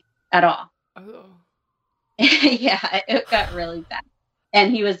with me at all. Oh. Yeah, it got really bad.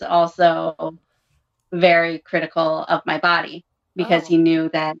 And he was also very critical of my body because he knew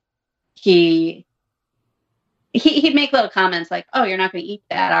that he'd make little comments like, oh, you're not going to eat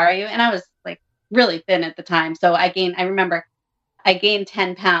that, are you? And I was like really thin at the time. So I remember I gained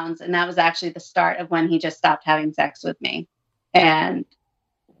 10 pounds, and that was actually the start of when he just stopped having sex with me. And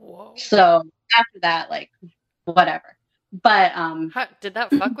so after that, whatever. But did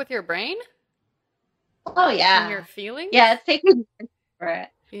that fuck with your brain? Oh yeah. And your feelings? Yeah, it's taking for it.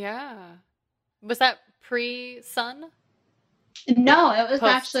 Yeah. Was that pre-son? No, it was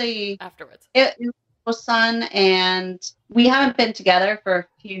actually afterwards. It was son, and we haven't been together for a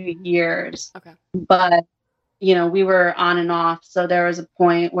few years. Okay. But we were on and off, so there was a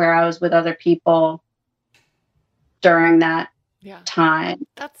point where I was with other people during that time.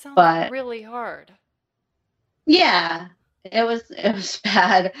 That sounds really hard. Yeah, it was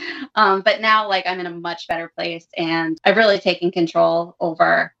bad. But now I'm in a much better place, and I've really taken control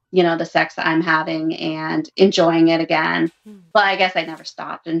over, the sex that I'm having and enjoying it again. Well, I guess I never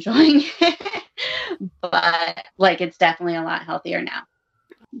stopped enjoying it, but it's definitely a lot healthier now.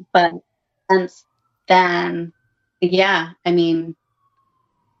 But since then, yeah, I mean.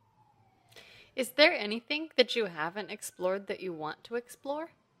 Is there anything that you haven't explored that you want to explore?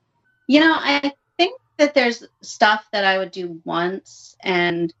 I think that there's stuff that I would do once,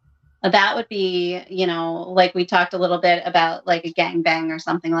 and that would be, we talked a little bit about a gangbang or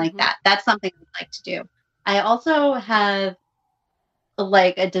something like that. That's something I'd like to do. I also have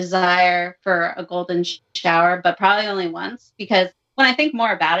a desire for a golden shower, but probably only once, because when I think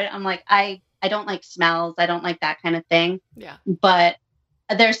more about it, I'm like, I I don't like smells. I don't like that kind of thing. Yeah. But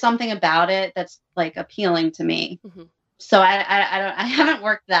there's something about it that's like appealing to me. Mm-hmm. So I haven't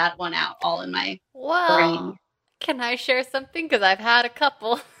worked that one out all in my brain. Can I share something? Because I've had a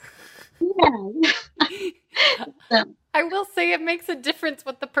couple. Yeah. So, I will say it makes a difference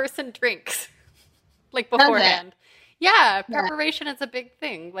what the person drinks, like beforehand. Yeah, preparation is a big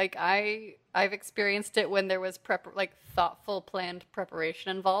thing. Like I've experienced it when there was thoughtful, planned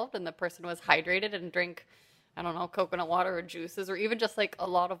preparation involved, and the person was hydrated and drank, I don't know, coconut water or juices, or even just like a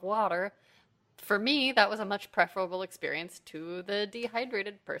lot of water. For me, that was a much preferable experience to the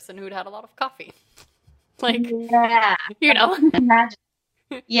dehydrated person who'd had a lot of coffee. Like, yeah, you know. Imagine.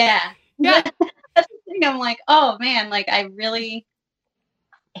 Yeah. Yeah. That's the thing. I'm like, oh man, like I really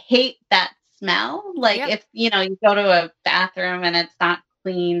hate that smell. Like if, you go to a bathroom and it's not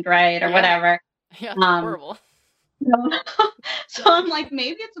cleaned right or whatever. Yeah, horrible. So I'm like,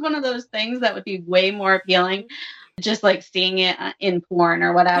 maybe it's one of those things that would be way more appealing, just like seeing it in porn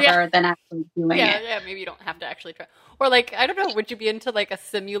or whatever, than actually doing it. Yeah, maybe you don't have to actually try. Or like, I don't know, would you be into like a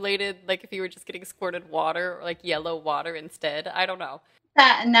simulated, like if you were just getting squirted water or like yellow water instead? I don't know.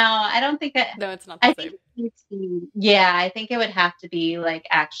 No, I don't think that. No, it's not the same. I think it would have to be like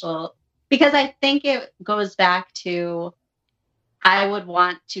actual, because I think it goes back to, I would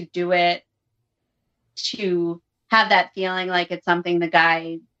want to do it to have that feeling like it's something the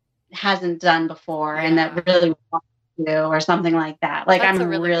guy hasn't done before and that really wants to do, or something like that. Like That's I'm a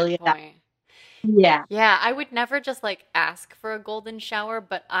really good point. Yeah. Yeah, I would never just like ask for a golden shower,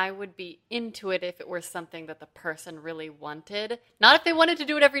 but I would be into it if it were something that the person really wanted. Not if they wanted to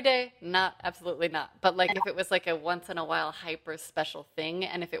do it every day. Absolutely not. But like if it was like a once in a while hyper special thing,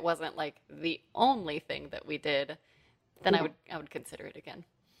 and if it wasn't like the only thing that we did, then I would consider it again.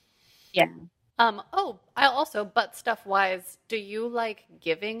 Yeah. I also, butt stuff wise, do you like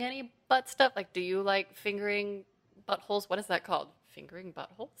giving any butt stuff? Like, do you like fingering buttholes? What is that called? Fingering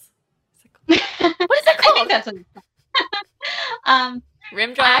buttholes? What is that called? I think that's what it's called.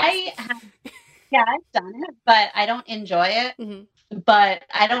 Rim jobs? I've done it, but I don't enjoy it. Mm-hmm. But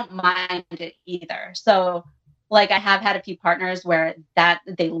I don't mind it either. So, like, I have had a few partners where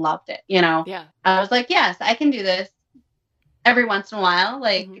they loved it. Yeah. I was like, yes, I can do this every once in a while,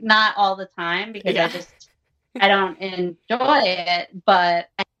 like not all the time, because I don't enjoy it. But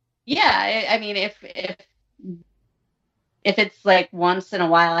I mean, if it's like once in a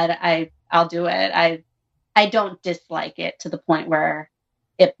while, I'll do it. I don't dislike it to the point where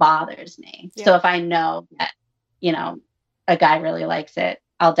it bothers me. Yeah. So if I know that, a guy really likes it,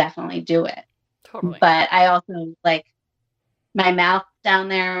 I'll definitely do it. Totally. But I also like my mouth down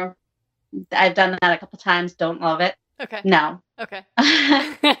there. I've done that a couple times. Don't love it. Okay. No. Okay.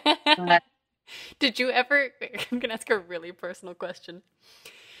 Did you ever, I'm going to ask a really personal question.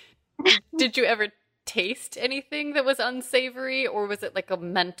 Did you ever taste anything that was unsavory, or was it like a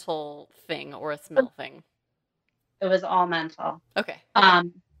mental thing or a smell thing? It was all mental. Okay.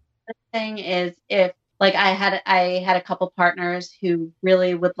 The thing is, if like I had a couple partners who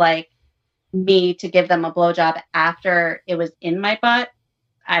really would like me to give them a blowjob after it was in my butt,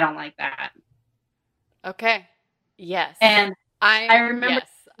 I don't like that. Okay. Yes. And I remember. Yes,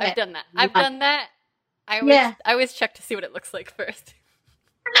 I've done that. I've done that. I always check to see what it looks like first.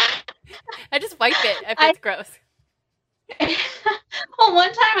 I just wipe it if it's gross. Well,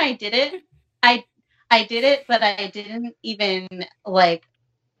 one time I did it. I did it, but I didn't even like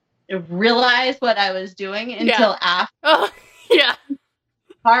realize what I was doing until after. Oh, yeah.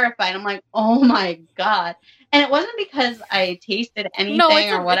 Horrified. I'm like, oh my God. And it wasn't because I tasted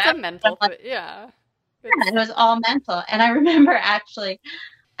anything or whatever. It's a mental, like, yeah. It was all mental. And I remember actually,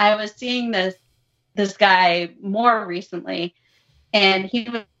 I was seeing this guy more recently, and he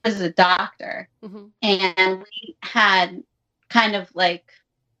was a doctor, and we had kind of like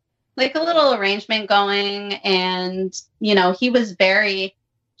a little arrangement going, and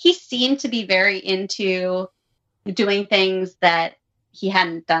he seemed to be very into doing things that he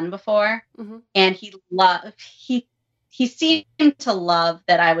hadn't done before, and he seemed to love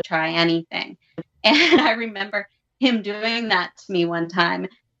that I would try anything. And I remember him doing that to me one time,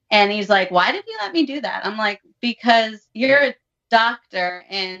 and he's like, "Why did you let me do that?" I'm like, "Because you're a doctor,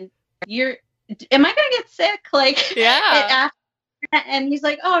 and am I going to get sick?" Like, yeah. And he's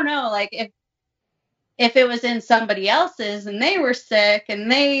like, "Oh no, like if it was in somebody else's and they were sick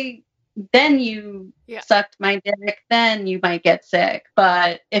and then you sucked my dick, then you might get sick.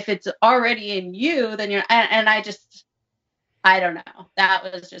 But if it's already in you, then you're," and I don't know. That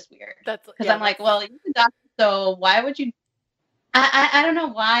was just weird. Because I'm like, well, you're a doctor, so why would you? I don't know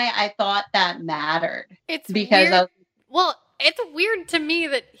why I thought that mattered. It's because weird. Well, it's weird to me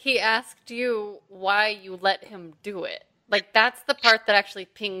that he asked you why you let him do it. Like, that's the part that actually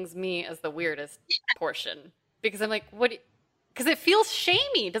pings me as the weirdest portion. Because I'm like, what? Because it feels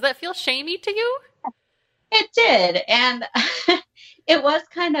shamey. Does that feel shamey to you? It did. And it was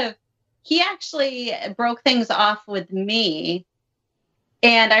kind of, he actually broke things off with me.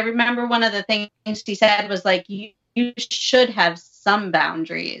 And I remember one of the things he said was like, you should have some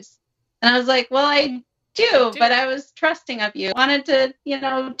boundaries. And I was like, well, I do, but I was trusting of you. I wanted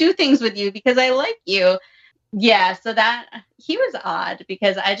to, do things with you because I like you. Yeah, so that he was odd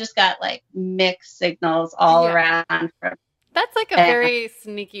because I just got like mixed signals all around from. That's like a very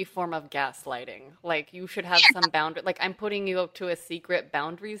sneaky form of gaslighting. Like, you should have some boundary. Like, I'm putting you up to a secret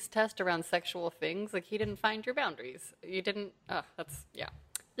boundaries test around sexual things. Like, he didn't find your boundaries. You didn't. Oh, that's, yeah.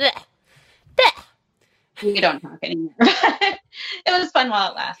 Blech. Blech. We don't talk anymore. It was fun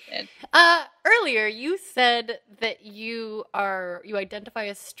while it lasted. Earlier, you said that you identify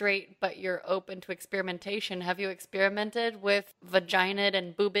as straight, but you're open to experimentation. Have you experimented with vaginaed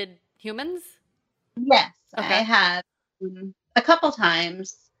and boobed humans? Yes, Okay. I have. A couple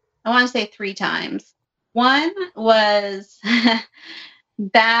times. I want to say 3 times. One was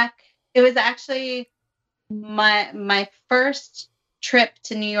back. It was actually my first trip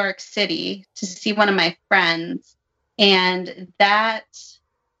to New York City to see one of my friends, and that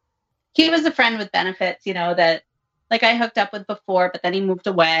he was a friend with benefits, that like I hooked up with before, but then he moved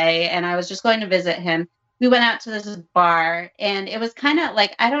away, and I was just going to visit him. We went out to this bar, and it was kind of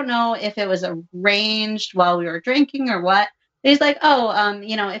like, I don't know if it was arranged while we were drinking or what. But he's like,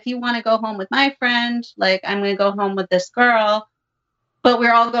 if you want to go home with my friend, like, I'm going to go home with this girl, but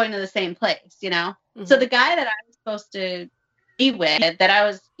we're all going to the same place, Mm-hmm. So the guy that I was supposed to be with, that I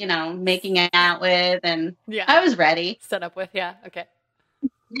was, making out with, and I was ready. Set up with, yeah, okay.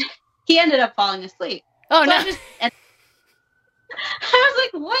 He ended up falling asleep. Oh, so no. I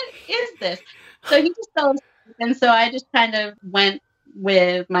was like, what is this? So he just fell asleep. And so I just kind of went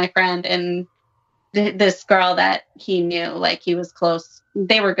with my friend and this girl that he knew, like he was close.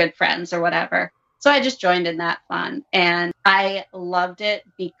 They were good friends or whatever. So I just joined in that fun. And I loved it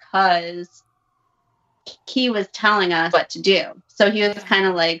because he was telling us what to do. So he was kind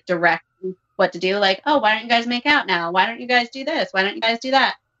of like directing what to do. Like, oh, why don't you guys make out now? Why don't you guys do this? Why don't you guys do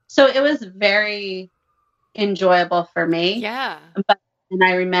that? So it was very enjoyable for me. Yeah. And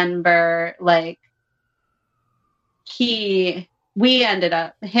I remember like him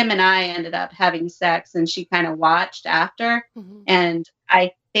and I ended up having sex, and she kind of watched after. Mm-hmm. And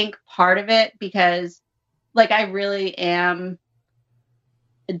I think part of it because like I really am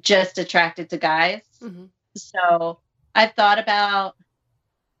just attracted to guys. Mm-hmm. So I thought about,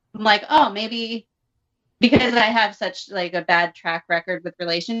 I'm like, oh, maybe because I have such like a bad track record with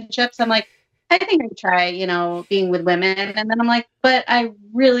relationships, I'm like, I think I could try, being with women. And then I'm like, but I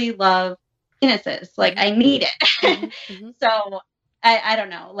really love penises. Like, I need it. Mm-hmm. So I don't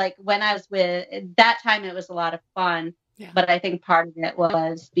know. Like, when I was with that time, it was a lot of fun. Yeah. But I think part of it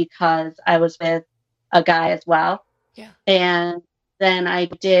was because I was with a guy as well. Yeah. And then I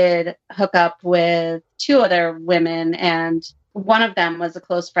did hook up with 2 other women, and one of them was a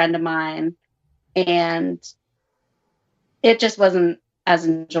close friend of mine. And it just wasn't as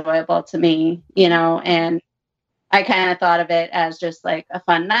enjoyable to me, and I kind of thought of it as just like a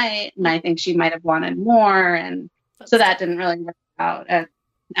fun night, and I think she might have wanted more, and so that didn't really work out at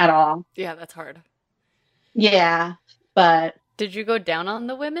all. Yeah, that's hard. Yeah, but did you go down on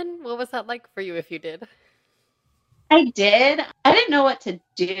the women? What was that like for you if you did? I did. I didn't know what to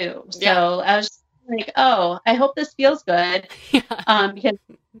do, so I was just like, oh, I hope this feels good, because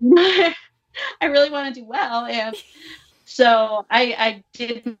I really want to do well, and so I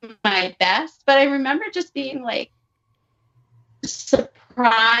did my best, but I remember just being like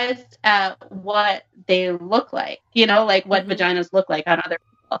surprised at what they look like, like what mm-hmm. vaginas look like on other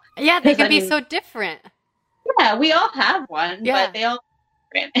people. Yeah, they can be so different. Yeah, we all have one, but they all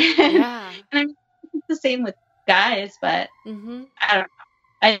different. Yeah. And I mean, it's the same with guys, but mm-hmm. I don't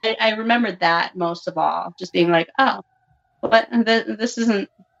know. I remember that most of all, just being like, oh, what?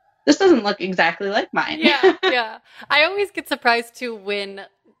 This doesn't look exactly like mine. Yeah. I always get surprised too when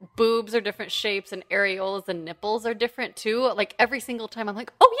boobs are different shapes and areolas and nipples are different too. Like every single time I'm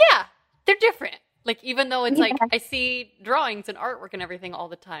like, oh yeah, they're different. Like even though it's like I see drawings and artwork and everything all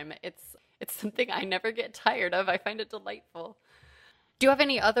the time, it's something I never get tired of. I find it delightful. Do you have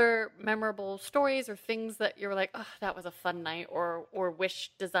any other memorable stories or things that you're like, oh, that was a fun night, or wish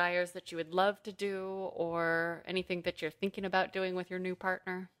desires that you would love to do, or anything that you're thinking about doing with your new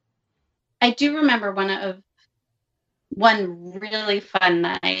partner? I do remember one really fun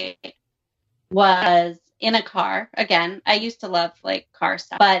night was in a car. Again, I used to love like car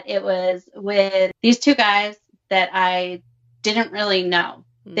stuff, but it was with these two guys that I didn't really know.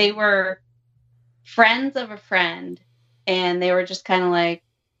 They were friends of a friend, and they were just kind of like,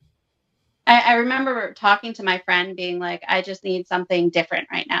 I remember talking to my friend being like, I just need something different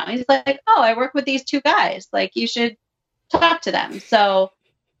right now. He's like, oh, I work with these two guys. Like, you should talk to them. So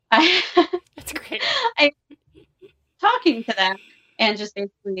That's great. I talking to them and just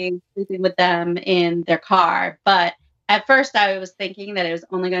basically sleeping with them in their car. But at first I was thinking that it was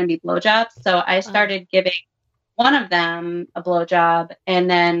only going to be blowjobs. So I started giving one of them a blowjob, and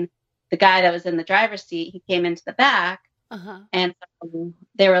then the guy that was in the driver's seat, he came into the back. And so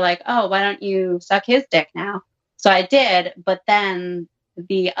they were like, oh, why don't you suck his dick now? So I did. But then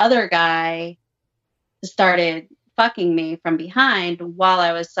the other guy started fucking me from behind while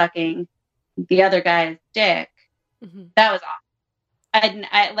I was sucking the other guy's dick. That was awesome.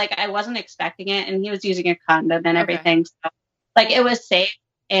 I wasn't expecting it, and he was using a condom and everything. So like it was safe.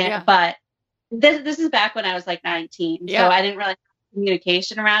 And but this is back when I was like 19. So I didn't really have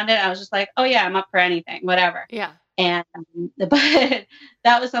communication around it. I was just like, oh yeah, I'm up for anything, whatever. Yeah. And but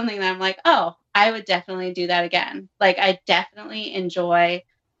that was something that I'm like, oh, I would definitely do that again. Like, I definitely enjoy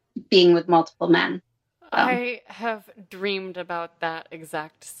being with multiple men. I have dreamed about that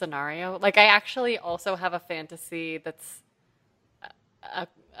exact scenario. Like, I actually also have a fantasy that's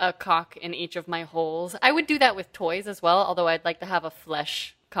a cock in each of my holes. I would do that with toys as well, although I'd like to have a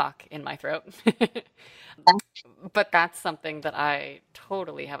flesh cock in my throat. But that's something that I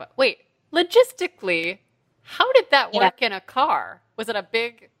totally have. Wait, logistically, how did that work in a car? Was it a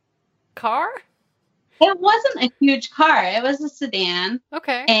big car? It wasn't a huge car. It was a sedan.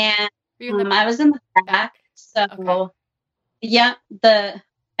 Okay. And I was in the back. So, yeah,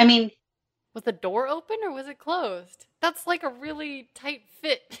 was the door open or was it closed? That's like a really tight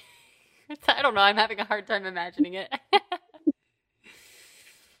fit. I don't know. I'm having a hard time imagining it.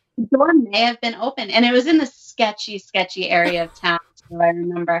 The door may have been open, and it was in the sketchy area of town. So I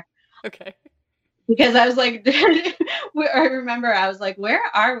remember. Okay. Because I was like, I remember I was like, where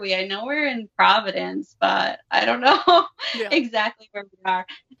are we? I know we're in Providence, but I don't know exactly where we are.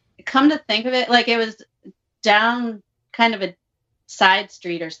 Come to think of it, like it was down kind of a side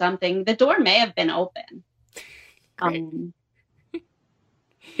street or something. The door may have been open.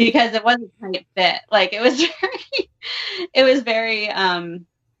 Because it wasn't a tight fit. Like it was very,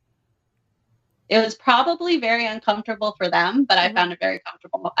 it was probably very uncomfortable for them, but I found it very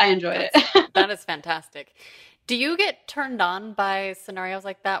comfortable. I enjoyed it. That is fantastic. Do you get turned on by scenarios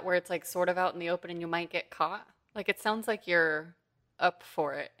like that where it's like sort of out in the open and you might get caught? Like it sounds like you're up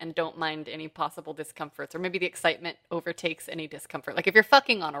for it and don't mind any possible discomforts, or maybe the excitement overtakes any discomfort. Like if you're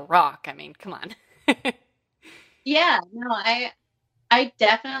fucking on a rock, I mean, come on. Yeah, no, I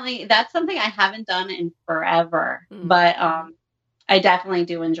definitely, that's something I haven't done in forever, but I definitely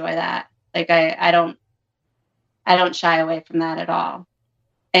do enjoy that. Like I don't shy away from that at all.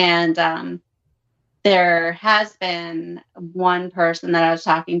 And there has been one person that I was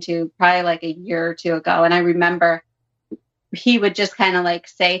talking to probably like a year or two ago, and I remember he would just kind of like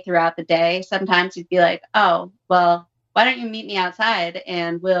say throughout the day, sometimes he'd be like, oh, well, why don't you meet me outside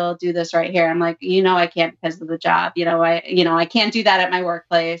and we'll do this right here? I'm like, I can't because of the job. I can't do that at my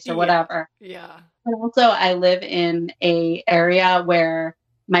workplace or whatever. Yeah. But also I live in a area where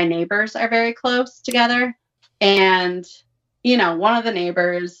my neighbors are very close together. And, one of the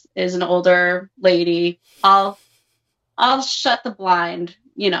neighbors is an older lady. I'll shut the blind,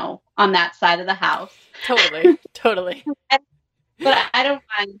 on that side of the house. Totally. But I don't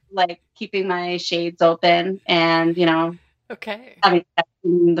mind like keeping my shades open and, having sex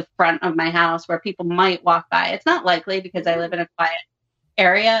in the front of my house where people might walk by. It's not likely because I live in a quiet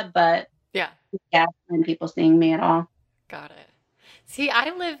area, but yeah, and people seeing me at all. Got it. See, I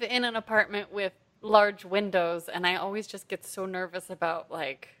live in an apartment with large windows, and I always just get so nervous about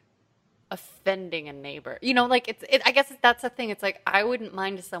like offending a neighbor. I guess that's the thing. It's like I wouldn't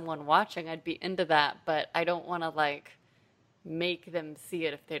mind someone watching. I'd be into that, but I don't want to like make them see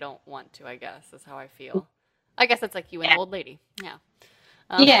it if they don't want to, I guess, is how I feel. I guess it's like you and an old lady. Yeah.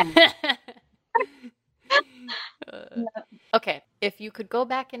 Yeah. Okay. If you could go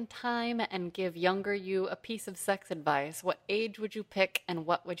back in time and give younger you a piece of sex advice, what age would you pick and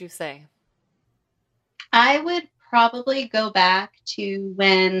what would you say? I would probably go back to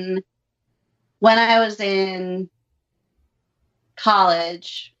when I was in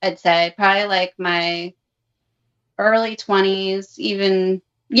college, I'd say probably like my early 20s,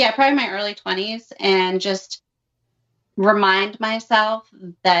 probably my early 20s, and just remind myself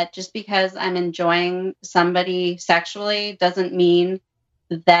that just because I'm enjoying somebody sexually doesn't mean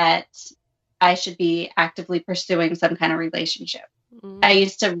that I should be actively pursuing some kind of relationship. Mm-hmm. I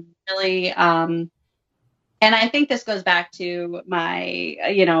used to really, and I think this goes back to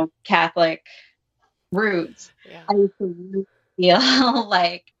my, Catholic roots. Yeah. I used to really feel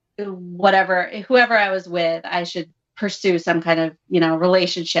like whoever I was with, I should pursue some kind of,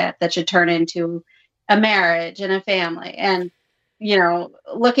 relationship that should turn into a marriage and a family. And,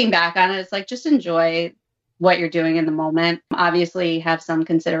 looking back on it, it's like, just enjoy what you're doing in the moment. Obviously have some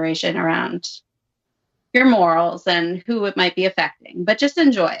consideration around your morals and who it might be affecting, but just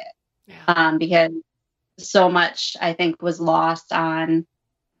enjoy it. Yeah. Because so much, I think, was lost on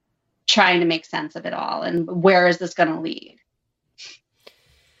trying to make sense of it all. And where is this going to lead?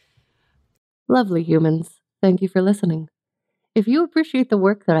 Lovely humans, thank you for listening. If you appreciate the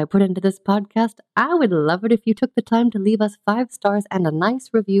work that I put into this podcast, I would love it if you took the time to leave us 5 stars and a nice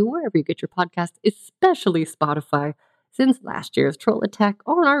review wherever you get your podcast, especially Spotify, since last year's troll attack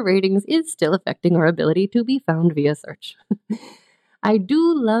on our ratings is still affecting our ability to be found via search. I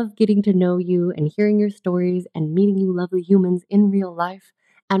do love getting to know you and hearing your stories and meeting you lovely humans in real life.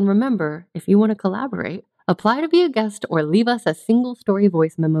 And remember, if you want to collaborate, apply to be a guest or leave us a single story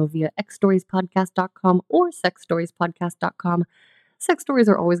voice memo via xstoriespodcast.com or sexstoriespodcast.com. Sex stories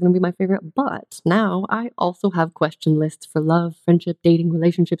are always going to be my favorite, but now I also have question lists for love, friendship, dating,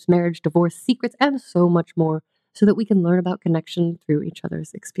 relationships, marriage, divorce, secrets, and so much more so that we can learn about connection through each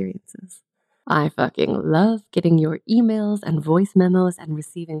other's experiences. I fucking love getting your emails and voice memos and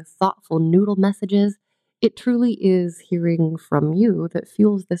receiving thoughtful noodle messages. It truly is hearing from you that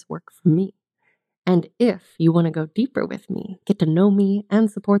fuels this work for me. And if you want to go deeper with me, get to know me, and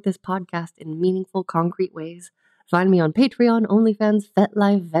support this podcast in meaningful, concrete ways, find me on Patreon, OnlyFans,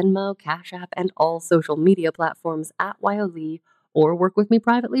 FetLife, Venmo, Cash App, and all social media platforms at YOLee, or work with me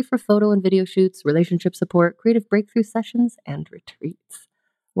privately for photo and video shoots, relationship support, creative breakthrough sessions, and retreats.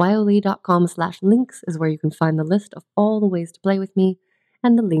 YOLee.com/links is where you can find the list of all the ways to play with me,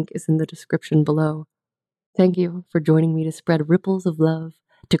 and the link is in the description below. Thank you for joining me to spread ripples of love,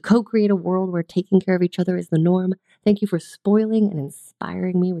 to co-create a world where taking care of each other is the norm. Thank you for spoiling and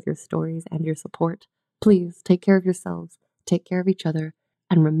inspiring me with your stories and your support. Please take care of yourselves, take care of each other,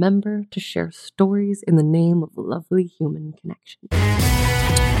 and remember to share stories in the name of lovely human connection.